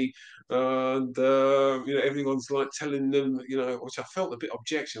gurney, and everyone's like telling them, which I felt a bit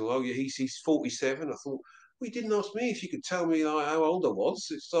objectionable. Oh, yeah, he's 47. I thought, well, you didn't ask me if you could tell me like how old I was.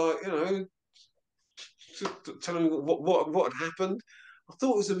 It's like, telling me what had happened. I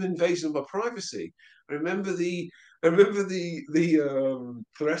thought it was an invasion of my privacy. I remember the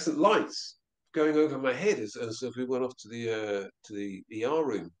fluorescent lights going over my head as we went off to the ER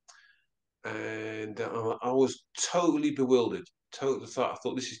room, and I was totally bewildered. Totally, I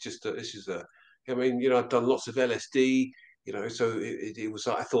thought this is a. I mean, I'd done lots of LSD, so it was.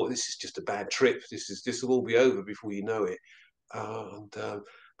 I thought this is just a bad trip. This will all be over before you know it. And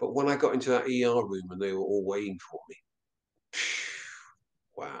but when I got into that ER room and they were all waiting for me,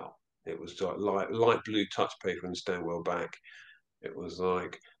 wow, it was like light blue touch paper and stand well back. It was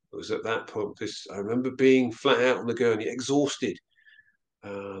like it was at that point. I remember being flat out on the gurney, exhausted,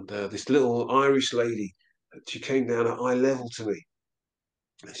 and this little Irish lady, she came down at eye level to me,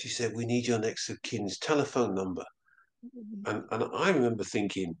 and she said, "We need your next of kin's telephone number." And I remember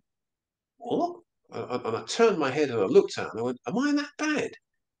thinking, "What?" And I turned my head and I looked at her and I went, "Am I that bad?"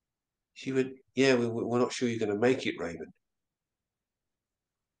 She went, "Yeah, we're not sure you're going to make it, Raymond."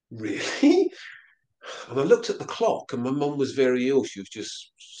 Really? And I looked at the clock, and my mum was very ill. She was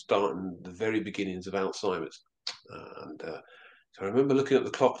just starting the very beginnings of Alzheimer's, and so I remember looking at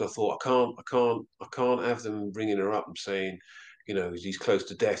the clock, and I thought, I can't have them ringing her up and saying, he's close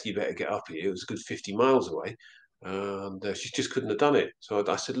to death. You better get up here. It was a good 50 miles away, and she just couldn't have done it. So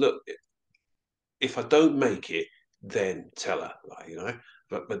I said, look, if I don't make it, then tell her, like,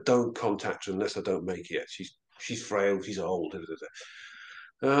 but don't contact her unless I don't make it. She's frail. She's old.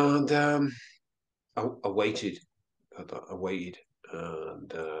 And I waited. I waited,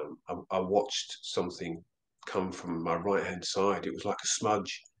 and I watched something come from my right hand side. It was like a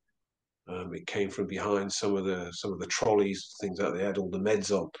smudge. It came from behind some of the trolleys, things that they had all the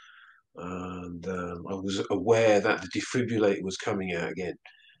meds on, and I was aware that the defibrillator was coming out again,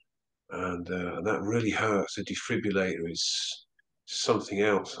 and that really hurts. A defibrillator is something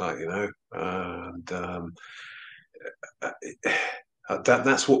else, like and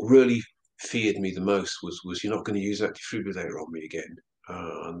that's what really feared me the most was you're not going to use that defibrillator on me again.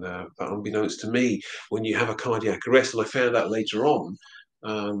 But unbeknownst to me, when you have a cardiac arrest, and I found out later on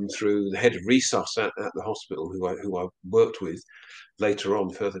through the head of resus at the hospital who I worked with later on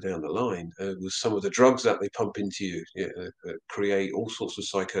further down the line, was some of the drugs that they pump into you, create all sorts of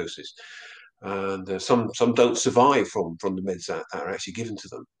psychosis, and some don't survive from the meds that are actually given to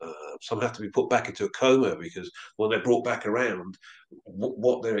them. Some have to be put back into a coma because when they're brought back around,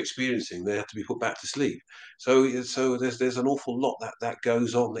 what they're experiencing, they have to be put back to sleep. So there's an awful lot that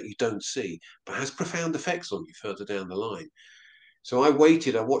goes on that you don't see, but has profound effects on you further down the line. So I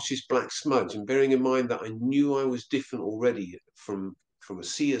waited. I watched this black smudge, and bearing in mind that I knew I was different already from a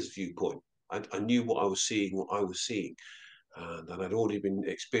seer's viewpoint, I knew what I was seeing, and I'd already been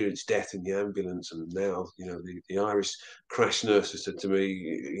experienced death in the ambulance, and now the Irish crash nurse said to me,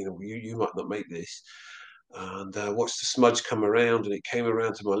 you might not make this, and watched the smudge come around, and it came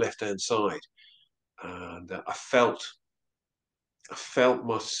around to my left hand side, and I felt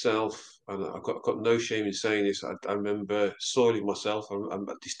myself, and I've got no shame in saying this. I remember soiling myself. I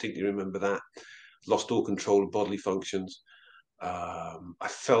distinctly remember that. Lost all control of bodily functions. I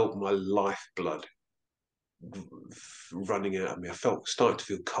felt my lifeblood running out of me. I felt starting to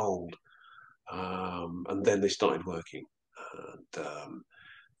feel cold, and then they started working, and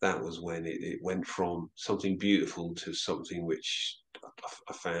that was when it went from something beautiful to something which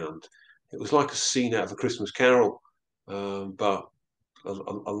I found it was like a scene out of a Christmas Carol, but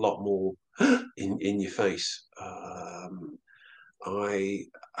a lot more in your face. I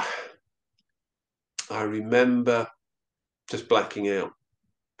I remember just blacking out.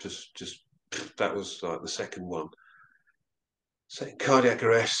 Just that was like the second one. Second cardiac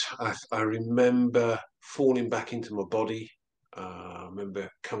arrest. I remember falling back into my body. I remember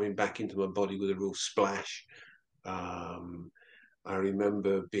coming back into my body with a real splash. Um, I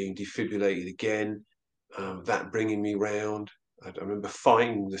remember being defibrillated again, that bringing me round. I remember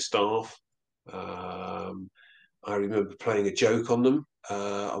fighting the staff. Um, I remember playing a joke on them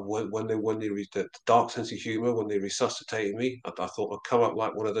when they the dark sense of humour when they resuscitated me. I thought I'd come up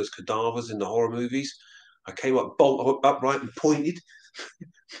like one of those cadavers in the horror movies. I came up bolt upright and pointed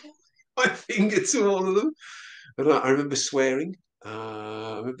my finger to all of them, and I remember swearing.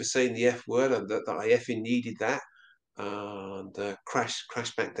 I remember saying the F word and that I effing needed that, and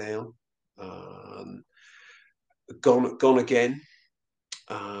crashed back down. Um, gone again.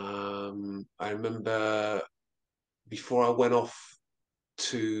 I remember before I went off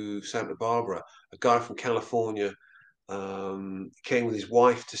to Santa Barbara, a guy from California came with his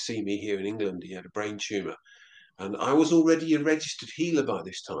wife to see me here in England. He had a brain tumor, and I was already a registered healer by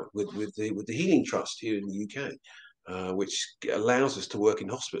this time with the Healing Trust here in the UK, which allows us to work in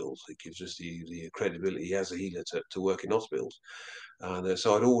hospitals. It gives us the credibility as a healer to work in hospitals. And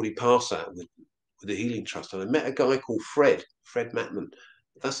so I'd already passed that with the Healing Trust, and I met a guy called Fred Matman.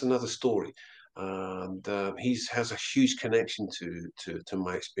 That's another story, and he has a huge connection to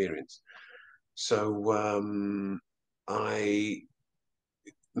my experience. So I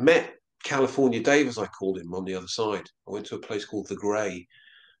met California Dave, as I called him, on the other side. I went to a place called The Grey,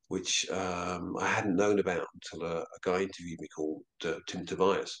 which I hadn't known about until a guy interviewed me called Tim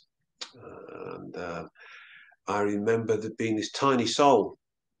Tobias. And I remember there being this tiny soul,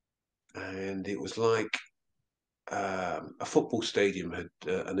 and it was like a football stadium had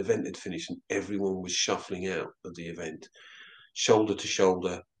an event had finished, and everyone was shuffling out of the event, shoulder to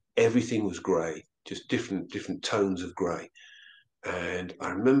shoulder. Everything was grey, just different tones of grey. And I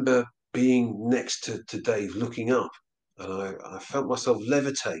remember being next to Dave, looking up, and I felt myself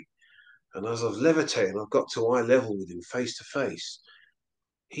levitate. And as I was levitating, I got to eye level with him, face to face.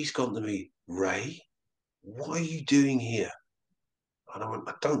 He's gone to me, Ray, what are you doing here? And I went,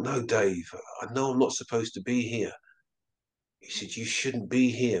 I don't know, Dave. I know I'm not supposed to be here. He said, you shouldn't be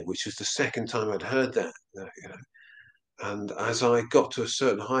here, which was the second time I'd heard that. You know. And as I got to a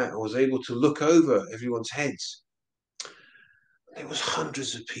certain height, I was able to look over everyone's heads. There was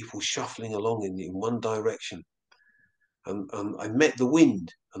hundreds of people shuffling along in one direction. And I met the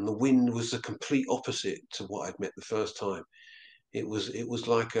wind, and the wind was the complete opposite to what I'd met the first time. It was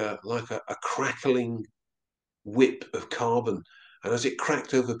like a crackling whip of carbon, and as it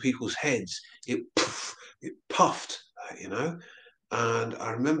cracked over people's heads, it puffed, you know. And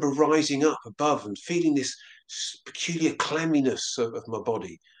I remember rising up above and feeling this peculiar clamminess of my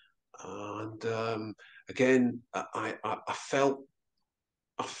body. And again, I felt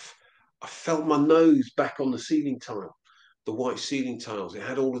my nose back on the ceiling tile, the white ceiling tiles. It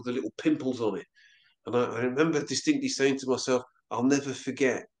had all of the little pimples on it. And I remember distinctly saying to myself, I'll never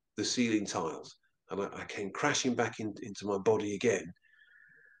forget the ceiling tiles. And I came crashing back into my body again.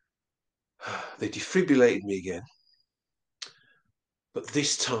 They defibrillated me again. But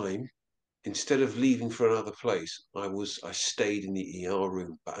this time, instead of leaving for another place, I stayed in the ER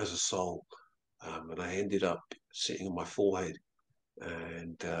room, but as a soul. And I ended up sitting on my forehead.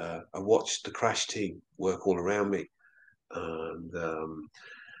 And I watched the crash team work all around me. And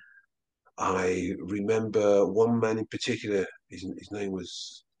I remember one man in particular. His name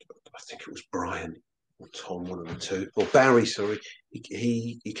was, I think it was Brian or Tom, one of the two, or Barry. Sorry,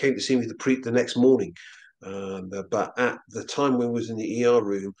 he came to see me the next morning. But at the time when I was in the ER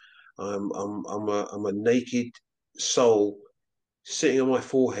room, I'm a naked soul sitting on my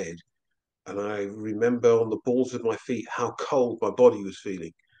forehead, and I remember on the balls of my feet how cold my body was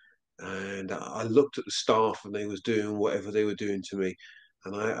feeling. And I looked at the staff, and they was doing whatever they were doing to me.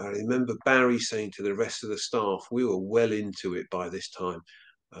 And I remember Barry saying to the rest of the staff, we were well into it by this time,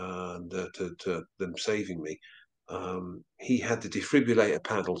 and to them saving me. He had the defibrillator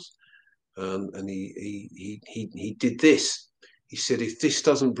paddles, and he did this. He said, if this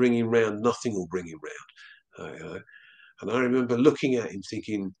doesn't bring him round, nothing will bring him round. You know? And I remember looking at him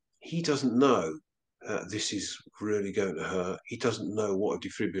thinking, he doesn't know this is really going to hurt. He doesn't know what a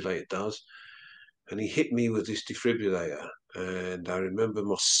defibrillator does. And he hit me with this defibrillator. And I remember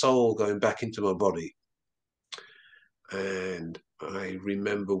my soul going back into my body. And I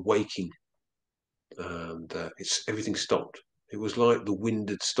remember waking, and everything stopped. It was like the wind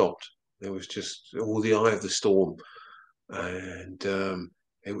had stopped. There was just all the eye of the storm. And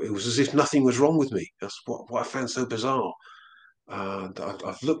it was as if nothing was wrong with me. That's what I found so bizarre. And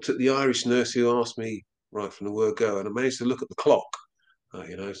I've looked at the Irish nurse who asked me right from the word go, and I managed to look at the clock.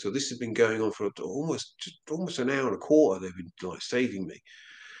 So this has been going on for almost an hour and a quarter. They've been like saving me,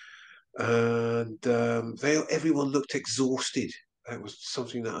 and everyone looked exhausted. That was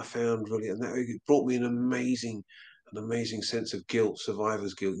something that I found really, and that it brought me an amazing sense of guilt,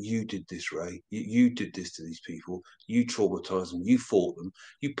 survivor's guilt. You did this, Ray. You did this to these people. You traumatized them. You fought them.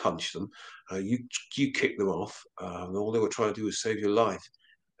 You punched them. You kicked them off. And all they were trying to do was save your life.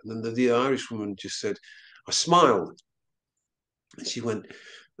 And then the Irish woman just said, I smiled, and she went,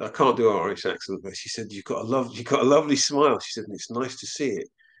 I can't do an Irish accent, but she said, you've got a lovely smile. She said, and it's nice to see it.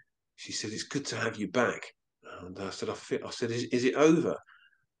 She said, it's good to have you back. And I said, I said, is it over?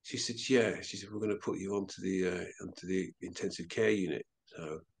 She said, yeah. She said, we're going to put you onto the intensive care unit.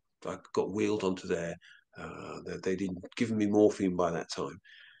 So I got wheeled onto there. They'd given me morphine by that time.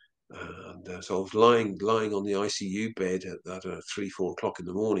 And so I was lying on the ICU bed at, I don't know, 3, 4 o'clock in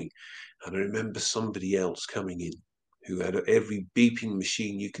the morning. And I remember somebody else coming in who had every beeping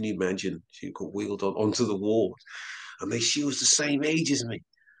machine you can imagine. She got wheeled onto the ward. And she was the same age as me.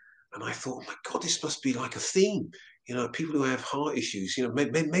 And I thought, oh my God, this must be like a theme. People who have heart issues,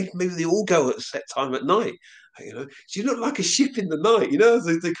 maybe they all go at a set time at night. So you look like a ship in the night,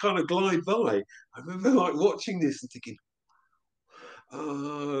 they kind of glide by. I remember like watching this and thinking,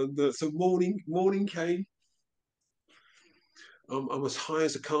 so morning came. I'm as high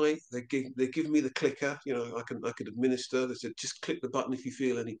as a kite. They give me the clicker. I could administer. They said just click the button if you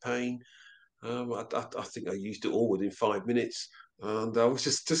feel any pain. I think I used it all within 5 minutes, and I was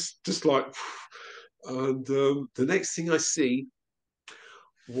just like, and the next thing I see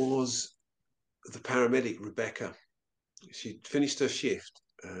was the paramedic Rebecca. She'd finished her shift,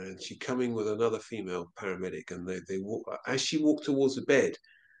 and she coming with another female paramedic, and they walk, as she walked towards the bed,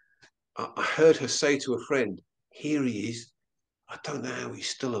 I heard her say to a friend, "Here he is. I don't know how he's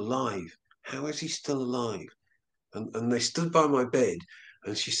still alive. How is he still alive?" And they stood by my bed,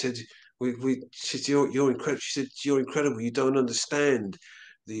 and she said, she said, you're incredible. She said, you're incredible. You don't understand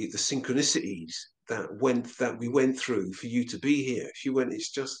the synchronicities that we went through for you to be here. She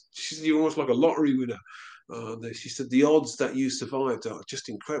said, you're almost like a lottery winner. She said, the odds that you survived are just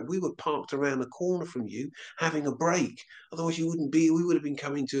incredible. We were parked around the corner from you having a break. Otherwise, we would have been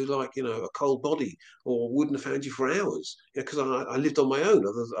coming to a cold body, or wouldn't have found you for hours. Because I lived on my own,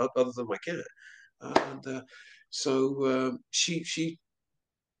 other than my cat. So she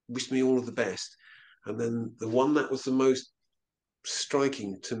wished me all of the best. And then the one that was the most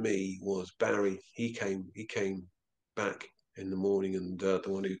striking to me was Barry. He came back in the morning, and the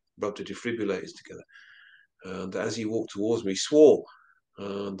one who rubbed the defibrillators together. And as he walked towards me, he swore.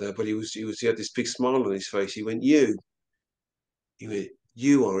 And but he had this big smile on his face. He went, he went,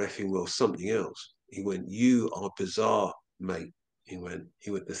 you are effing well something else. He went, you are bizarre, mate. He went,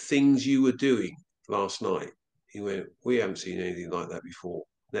 the things you were doing last night. He went, we haven't seen anything like that before.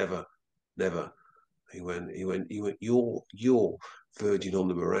 Never, never. You're verging on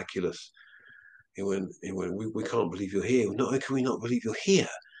the miraculous. We can't believe you're here. Not only can we not believe you're here.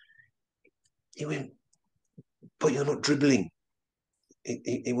 He went, but you're not dribbling.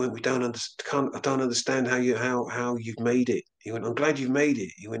 He went, I don't understand how you've made it. He went, I'm glad you've made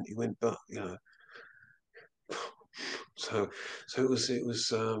it. He went, but so it was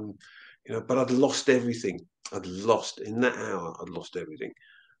but I'd lost everything. In that hour, I'd lost everything.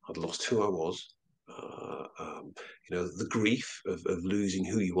 I'd lost who I was. The grief of losing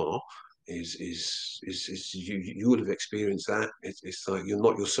who you are is you would have experienced that. It's like you're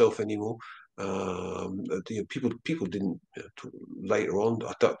not yourself anymore. People didn't later on.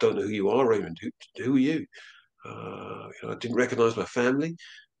 I don't know who you are, Raymond. Who are you? I didn't recognize my family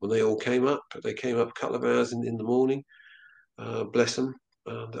when they all came up. They came up a couple of hours in the morning. Bless them.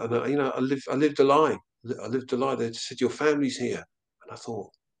 And I lived a lie. I lived a lie. They said your family's here, and I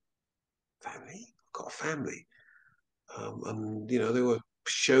thought, family? I've got a family. And they were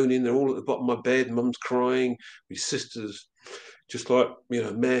shown in. They're all at the bottom of my bed. Mum's crying. My sisters, just like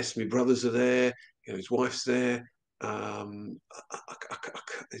mess. My brothers are there. His wife's there. I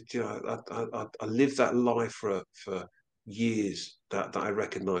lived that life for years that I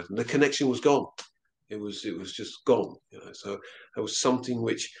recognised, and the connection was gone. It was just gone. So that was something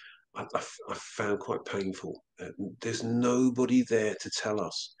which I found quite painful. There's nobody there to tell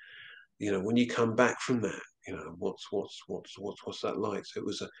us. When you come back from that, what's that like? So it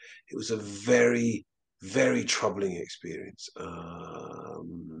was a very, very troubling experience.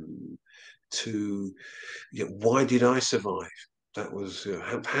 Why did I survive? That was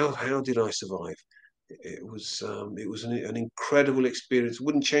how did I survive? It was an incredible experience.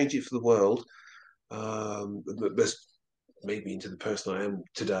 Wouldn't change it for the world. There's made me into the person I am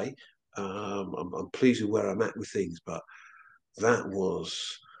today. I'm pleased with where I'm at with things, but that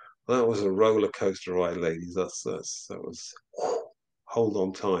was a roller coaster ride, ladies. That was hold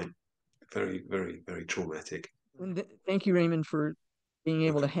on time. Very, very, very traumatic. And thank you, Raymond, for being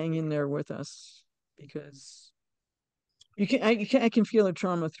able to Okay. hang in there with us, because I can feel the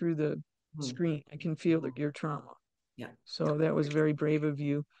trauma through the Hmm. screen. I can feel your trauma. Yeah. So that was very brave of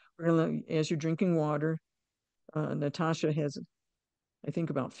you. We're gonna, as you're drinking water, Natasha has, I think,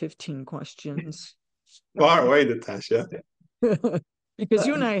 about 15 questions. Far away, Natasha. Because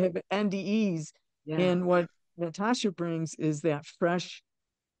you and I have NDEs, Yeah. and what Natasha brings is that fresh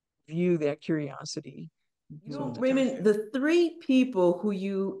view, that curiosity. You So, know, Natasha. Raymond, the three people who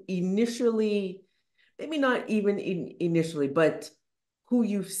you initially, maybe not even initially, but who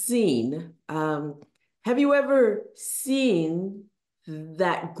you've seen, have you ever seen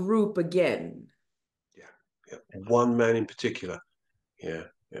that group again? Yeah, yeah. One man in particular. Yeah,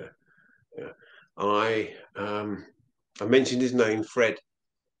 yeah, yeah. I mentioned his name, Fred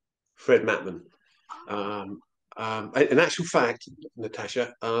Matman. Um, in actual fact,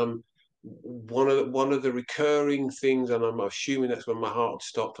 Natasha, one of the recurring things, and I'm assuming that's when my heart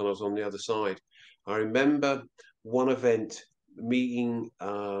stopped and I was on the other side. I remember one event meeting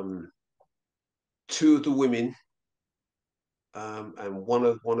two of the women and one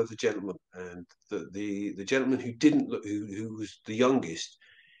of the gentlemen, and the gentleman who didn't look, who was the youngest.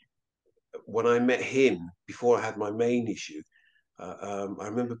 When I met him before I had my main issue, I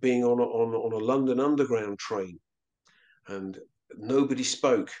remember being on a London Underground train, and nobody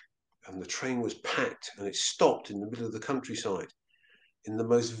spoke, and the train was packed, and it stopped in the middle of the countryside in the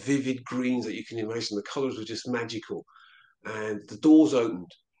most vivid greens that you can imagine. The colours were just magical, and the doors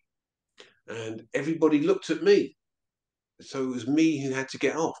opened, and everybody looked at me. So it was me who had to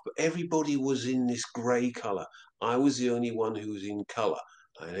get off, but everybody was in this grey colour. I was the only one who was in colour,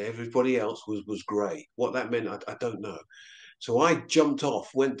 and everybody else was grey. What that meant, I don't know. So I jumped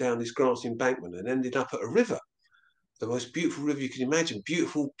off, went down this grass embankment, and ended up at a river, the most beautiful river you can imagine.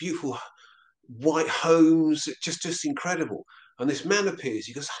 Beautiful, beautiful white homes, just incredible. And this man appears.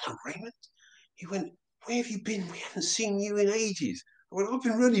 He goes, "Hello, Raymond." He went, "Where have you been? We haven't seen you in ages." I went, "I've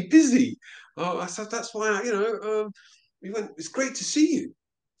been really busy." I said, "That's why, he went, "It's great to see you."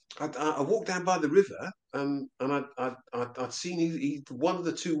 I walked down by the river, and I'd seen one of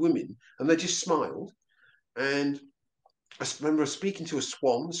the two women, and they just smiled. And I remember speaking to a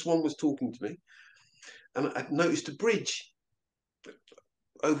swan. The swan was talking to me, and I noticed a bridge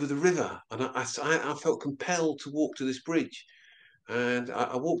over the river, and I felt compelled to walk to this bridge. And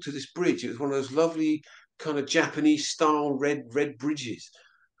I walked to this bridge. It was one of those lovely kind of Japanese style red bridges.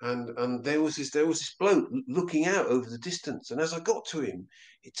 And there was this bloke looking out over the distance. And as I got to him,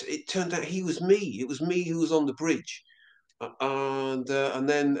 it turned out he was me. It was me who was on the bridge. And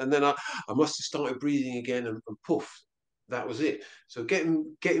then I must have started breathing again, and poof, that was it. So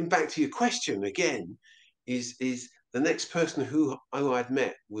getting back to your question again, is the next person who I'd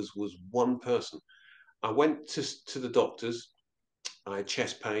met was one person. I went to the doctors. I had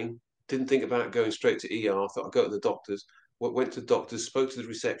chest pain. Didn't think about going straight to ER. Thought I'd go to the doctors. Went to the doctors. Spoke to the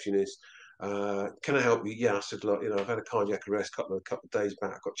receptionist. Can I help you? Yeah, I said, look, I've had a cardiac arrest couple of days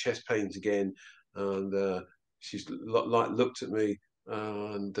back. I've got chest pains again, and she's like looked at me,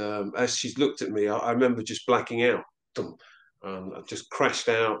 and as she's looked at me, I remember just blacking out. I just crashed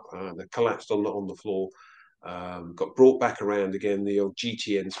out. I collapsed on the floor. Got brought back around again. The old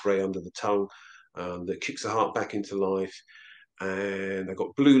GTN spray under the tongue that kicks the heart back into life. And I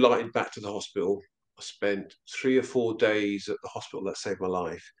got blue lighted back to the hospital. I spent 3 or 4 days at the hospital. That saved my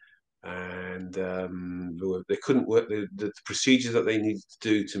life. And they couldn't work the procedures that they needed to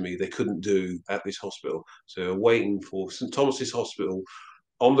do to me. They couldn't do at this hospital, so waiting for St Thomas's Hospital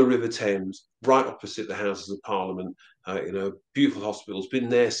on the River Thames, right opposite the Houses of Parliament. Beautiful hospitals. Been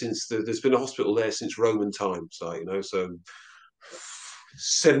there since there's been a hospital there since Roman times. So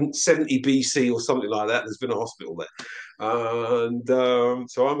 70 BC or something like that. There's been a hospital there, and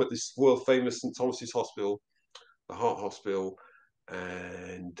so I'm at this world famous St Thomas's Hospital, the Heart Hospital,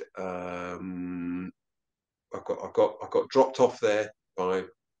 and I got dropped off there by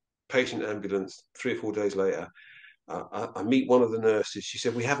patient ambulance 3 or 4 days later. I meet one of the nurses. She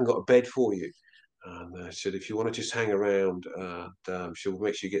said, "We haven't got a bed for you." And I said, "If you want to just hang around, she'll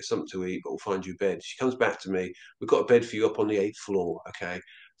make sure you get something to eat, but we'll find you a bed." She comes back to me. "We've got a bed for you up on the 8th floor." Okay.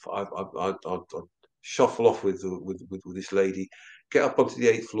 I shuffle off with this lady, get up onto the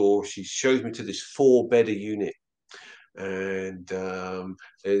 8th floor. She shows me to this four-bedder unit. And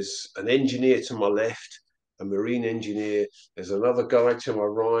there's an engineer to my left, a marine engineer. There's another guy to my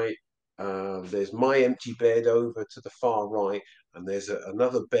right, There's my empty bed over to the far right, and there's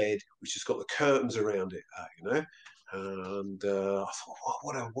another bed which has got the curtains around it, And I thought,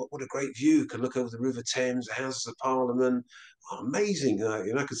 what a great view! Can look over the River Thames, the Houses of Parliament. Oh, amazing!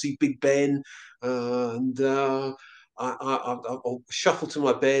 I can see Big Ben, and I'll shuffle to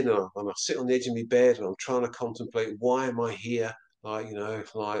my bed, and I sit on the edge of my bed, and I'm trying to contemplate, why am I here? Like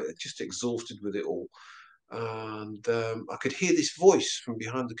just exhausted with it all. And I could hear this voice from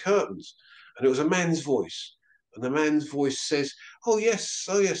behind the curtains, and it was a man's voice. And the man's voice says, oh yes,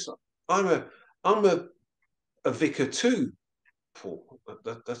 I'm a vicar too, Paul.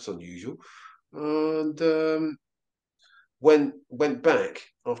 That's unusual." And went back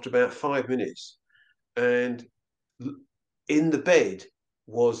after about 5 minutes, and in the bed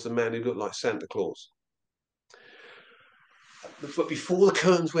was the man who looked like Santa Claus. But before the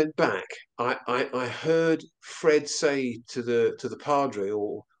curtains went back, I heard Fred say to the padre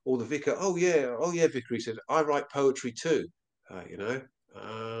or the vicar, oh yeah, vicar. He said, "I write poetry too," and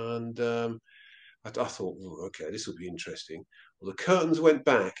I thought, oh, okay, this will be interesting. Well, the curtains went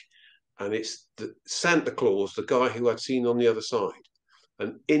back, and it's the Santa Claus, the guy who I'd seen on the other side,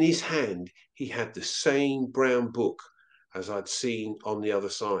 and in his hand he had the same brown book as I'd seen on the other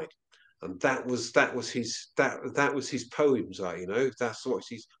side. And that was his poems, That's what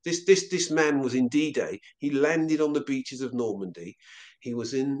he's. This man was in D-Day. He landed on the beaches of Normandy. He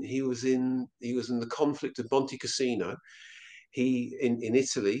was in the conflict of Monte Cassino. In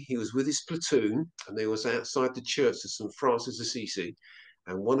Italy, he was with his platoon, and they was outside the church of St. Francis Assisi.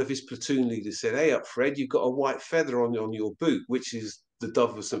 And one of his platoon leaders said, "Hey up, Fred, you've got a white feather on your boot, which is the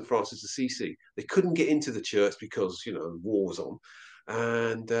dove of St. Francis Assisi." They couldn't get into the church because war was on,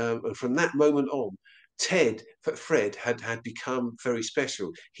 and from that moment on, Fred had become very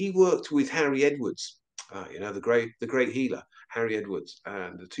special. He worked with Harry Edwards, the great healer Harry Edwards,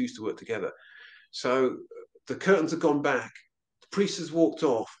 and the two used to work together. So the curtains had gone back. The priest has walked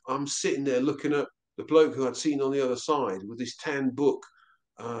off. I'm sitting there looking at the bloke who I'd seen on the other side with this tan book,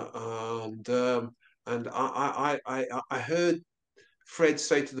 and I heard Fred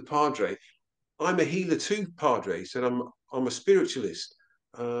say to the padre, "I'm a healer too, padre." He said, I'm a spiritualist,"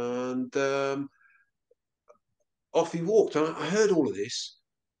 and off he walked. And I heard all of this,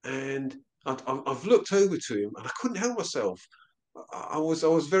 and I've looked over to him, and I couldn't help myself. I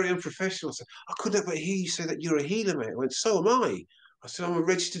was very unprofessional. I said, "I couldn't help but hear you say that you're a healer, mate." I went, "So am I." I said, "I'm a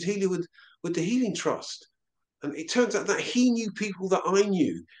registered healer with the Healing Trust." And it turns out that he knew people that I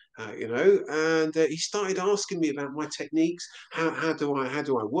knew, and he started asking me about my techniques. How do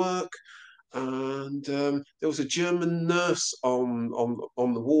I work? And there was a German nurse on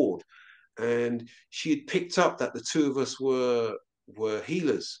the ward, and she had picked up that the two of us were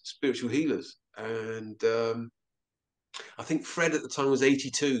healers, spiritual healers, and I think Fred at the time was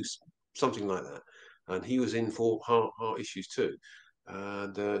 82, something like that, and he was in for heart issues too.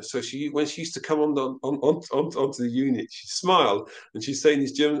 And so when she used to come onto the unit, she smiled and she's saying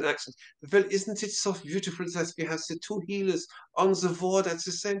this German accent. "Well, isn't it so beautiful that we have the two healers on the ward at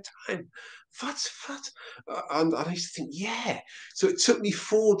the same time? What?" And I used to think, yeah. So it took me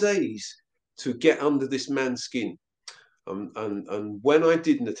 4 days to get under this man's skin. And when I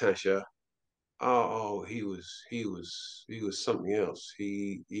did, Natasha, he was something else.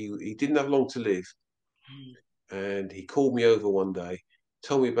 He didn't have long to live, and he called me over one day,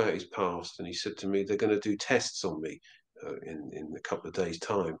 told me about his past, and he said to me, "They're going to do tests on me in a couple of days'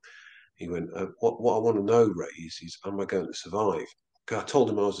 time." He went, "What I want to know, Ray, is am I going to survive?" Because I told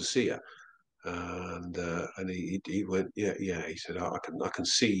him I was a seer, and he went, "Yeah, yeah." He said, "I can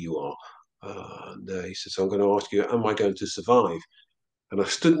see you are." And he said, "So I'm going to ask you, am I going to survive?" And I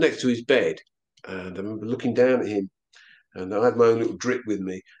stood next to his bed, and I remember looking down at him, and I had my own little drip with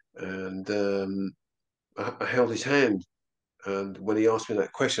me, and I held his hand. And when he asked me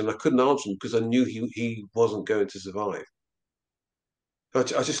that question, I couldn't answer him because I knew he wasn't going to survive. I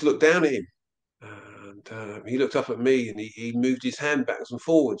just looked down at him, and he looked up at me, and he moved his hand backwards and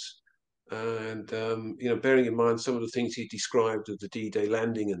forwards. And bearing in mind some of the things he described of the D-Day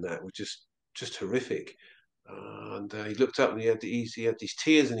landing and that were just horrific. And he looked up, and he had these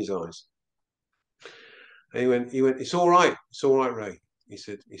tears in his eyes. And he went, it's all right, Ray." He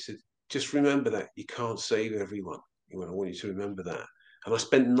said, "Just remember that you can't save everyone." He went, "I want you to remember that." And I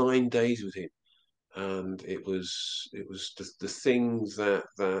spent 9 days with him, and it was the things that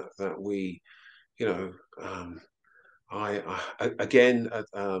we, you know, I again,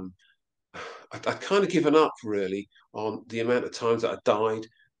 I'd kind of given up really on the amount of times that I died.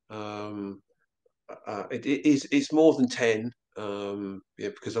 It's more than 10, yeah,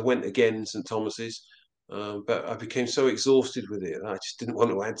 because I went again in St. Thomas's. but I became so exhausted with it, and I just didn't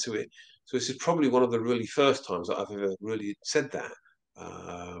want to add to it. So this is probably one of the really first times that I've ever really said that,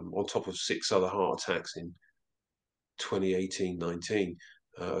 on top of 6 other heart attacks in 2018, 19,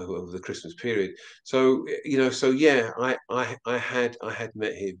 over the Christmas period. So so yeah, I had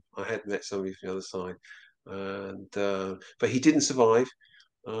met him. I had met somebody from the other side, and but he didn't survive.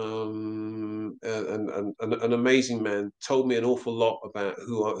 And an amazing man, told me an awful lot about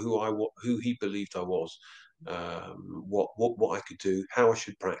who he believed I was, what I could do, how I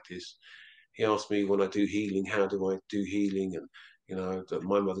should practice. He asked me, when I do healing, how do I do healing? And that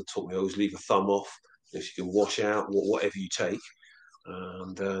my mother taught me, always leave a thumb off if you can wash out whatever you take.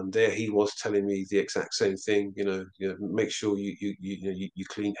 And there he was telling me the exact same thing. Make sure you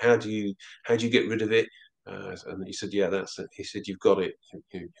clean. How do you get rid of it? And he said, yeah, that's it. He said, you've got it.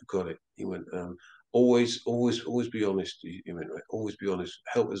 You've got it. He went, always be honest. He went, right, always be honest.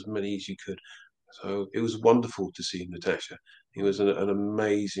 Help as many as you could. So it was wonderful to see Natasha. He was an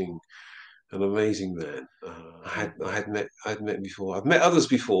amazing man. I had met him before. I've met others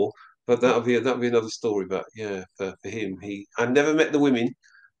before, but that'll be another story. But yeah, for him, I never met the women.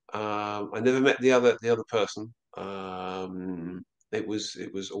 I never met the other person. It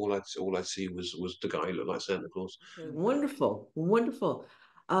was all I'd see was the guy who looked like Santa Claus. Wonderful, wonderful.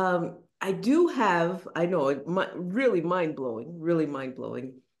 I know, really mind blowing, really mind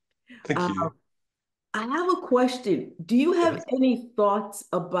blowing. Thank Uh, you. I have a question. Do you have Yes. any thoughts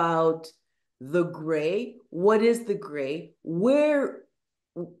about the gray? What is the gray? What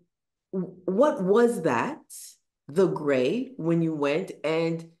was that, the gray, when you went?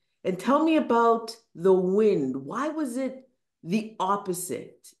 And tell me about the wind. Why was it the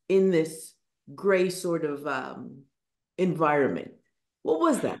opposite in this gray sort of environment? What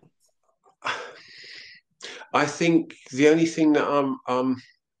was that? I think the only thing that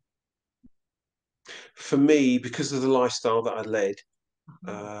for me, because of the lifestyle that I led,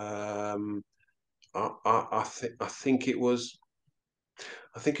 um, I think it was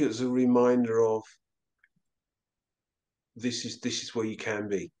a reminder of, this is where you can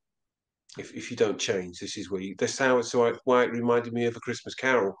be. If you don't change, this is where you. That's how it's why it reminded me of A Christmas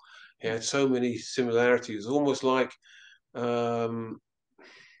Carol. It had so many similarities. Almost like, um,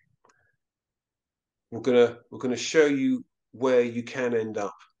 we're gonna show you where you can end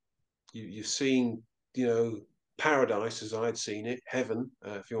up. You've seen, paradise as I'd seen it, heaven,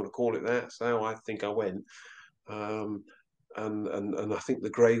 if you want to call it that. That's how I think I went. Um, and I think the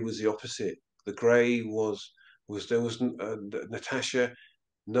grey was the opposite. The grey was there was Natasha.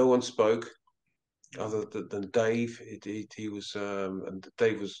 No one spoke other than Dave. He was, and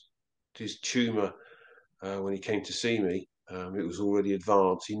Dave was, his tumor, when he came to see me. It was already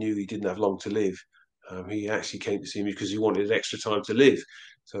advanced. He knew he didn't have long to live. He actually came to see me because he wanted extra time to live.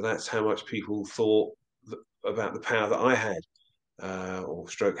 So that's how much people thought about the power that I had, or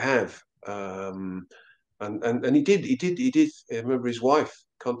stroke have. And he did. I remember his wife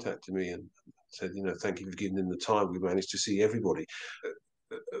contacted me and said, thank you for giving him the time. We managed to see everybody.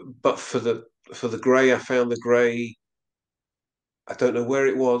 But for the grey, I found the grey. I don't know where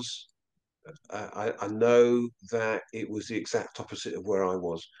it was. I know that it was the exact opposite of where I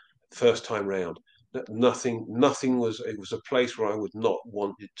was first time round. Nothing was. It was a place where I would not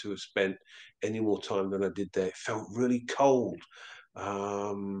wanted to have spent any more time than I did there. It felt really cold.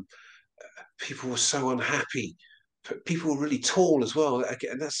 Um, People were so unhappy. People were really tall as well.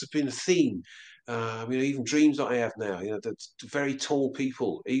 Again, that's been a theme. Even dreams that I have now, the very tall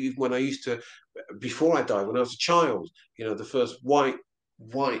people. Even when I used to, before I died, when I was a child, the first white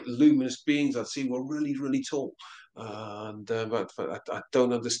luminous beings I'd see were really, really tall. But I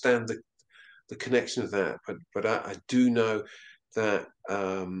don't understand the connection of that. But I do know that,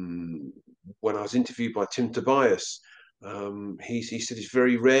 when I was interviewed by Tim Tobias, he said it's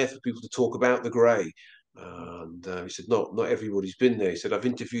very rare for people to talk about the grey. And he said, not everybody's been there. He said, I've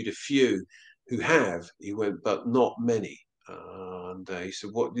interviewed a few who have. He went, but not many. And he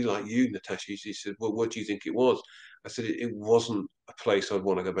said, what do you like, you, Natasha? He said, well, what do you think it was? I said, it wasn't a place I'd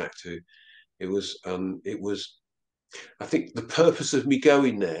want to go back to. It was. I think the purpose of me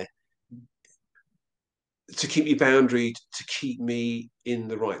going there, to keep me boundaried, to keep me in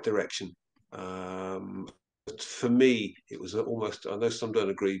the right direction. For me, it was almost. I know some don't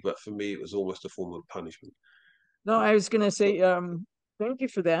agree, but for me, it was almost a form of punishment. No, I was gonna say, thank you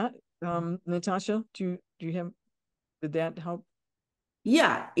for that. Natasha, do you have did that help?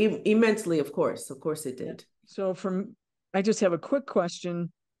 Yeah, immensely, of course. Of course it Yeah. did. So I just have a quick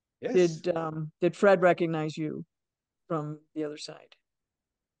question. Yes, Did Fred recognize you from the other side?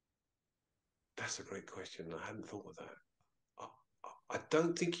 that's a great question. I hadn't thought of that. I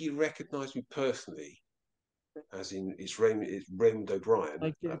don't think he recognised me personally. as in it's Raymond O'Brien.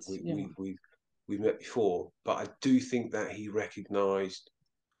 Like it's, yeah. We met before, but I do think that he recognised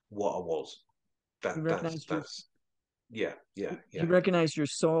what I was. He That recognized your, that's yeah, yeah, he yeah. recognized your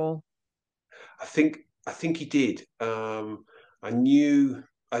soul. I think he did. I knew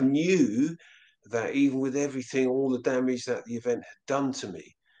that even with everything, all the damage that the event had done to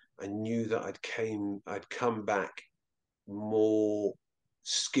me, I knew that I'd come back more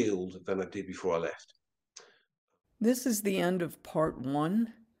skilled than I did before I left. This is the end of part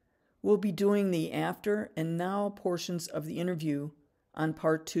 1. We'll be doing the after and now portions of the interview on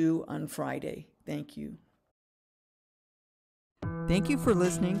part 2 on Friday. Thank you. Thank you for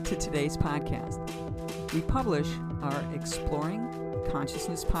listening to today's podcast. We publish our Exploring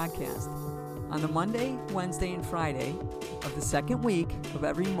Consciousness podcast on the Monday, Wednesday, and Friday of the second week of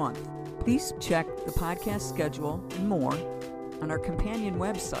every month. Please check the podcast schedule and more on our companion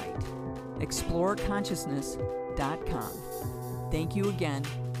website, exploreconsciousness.com. Thank you again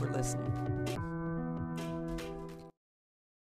for listening.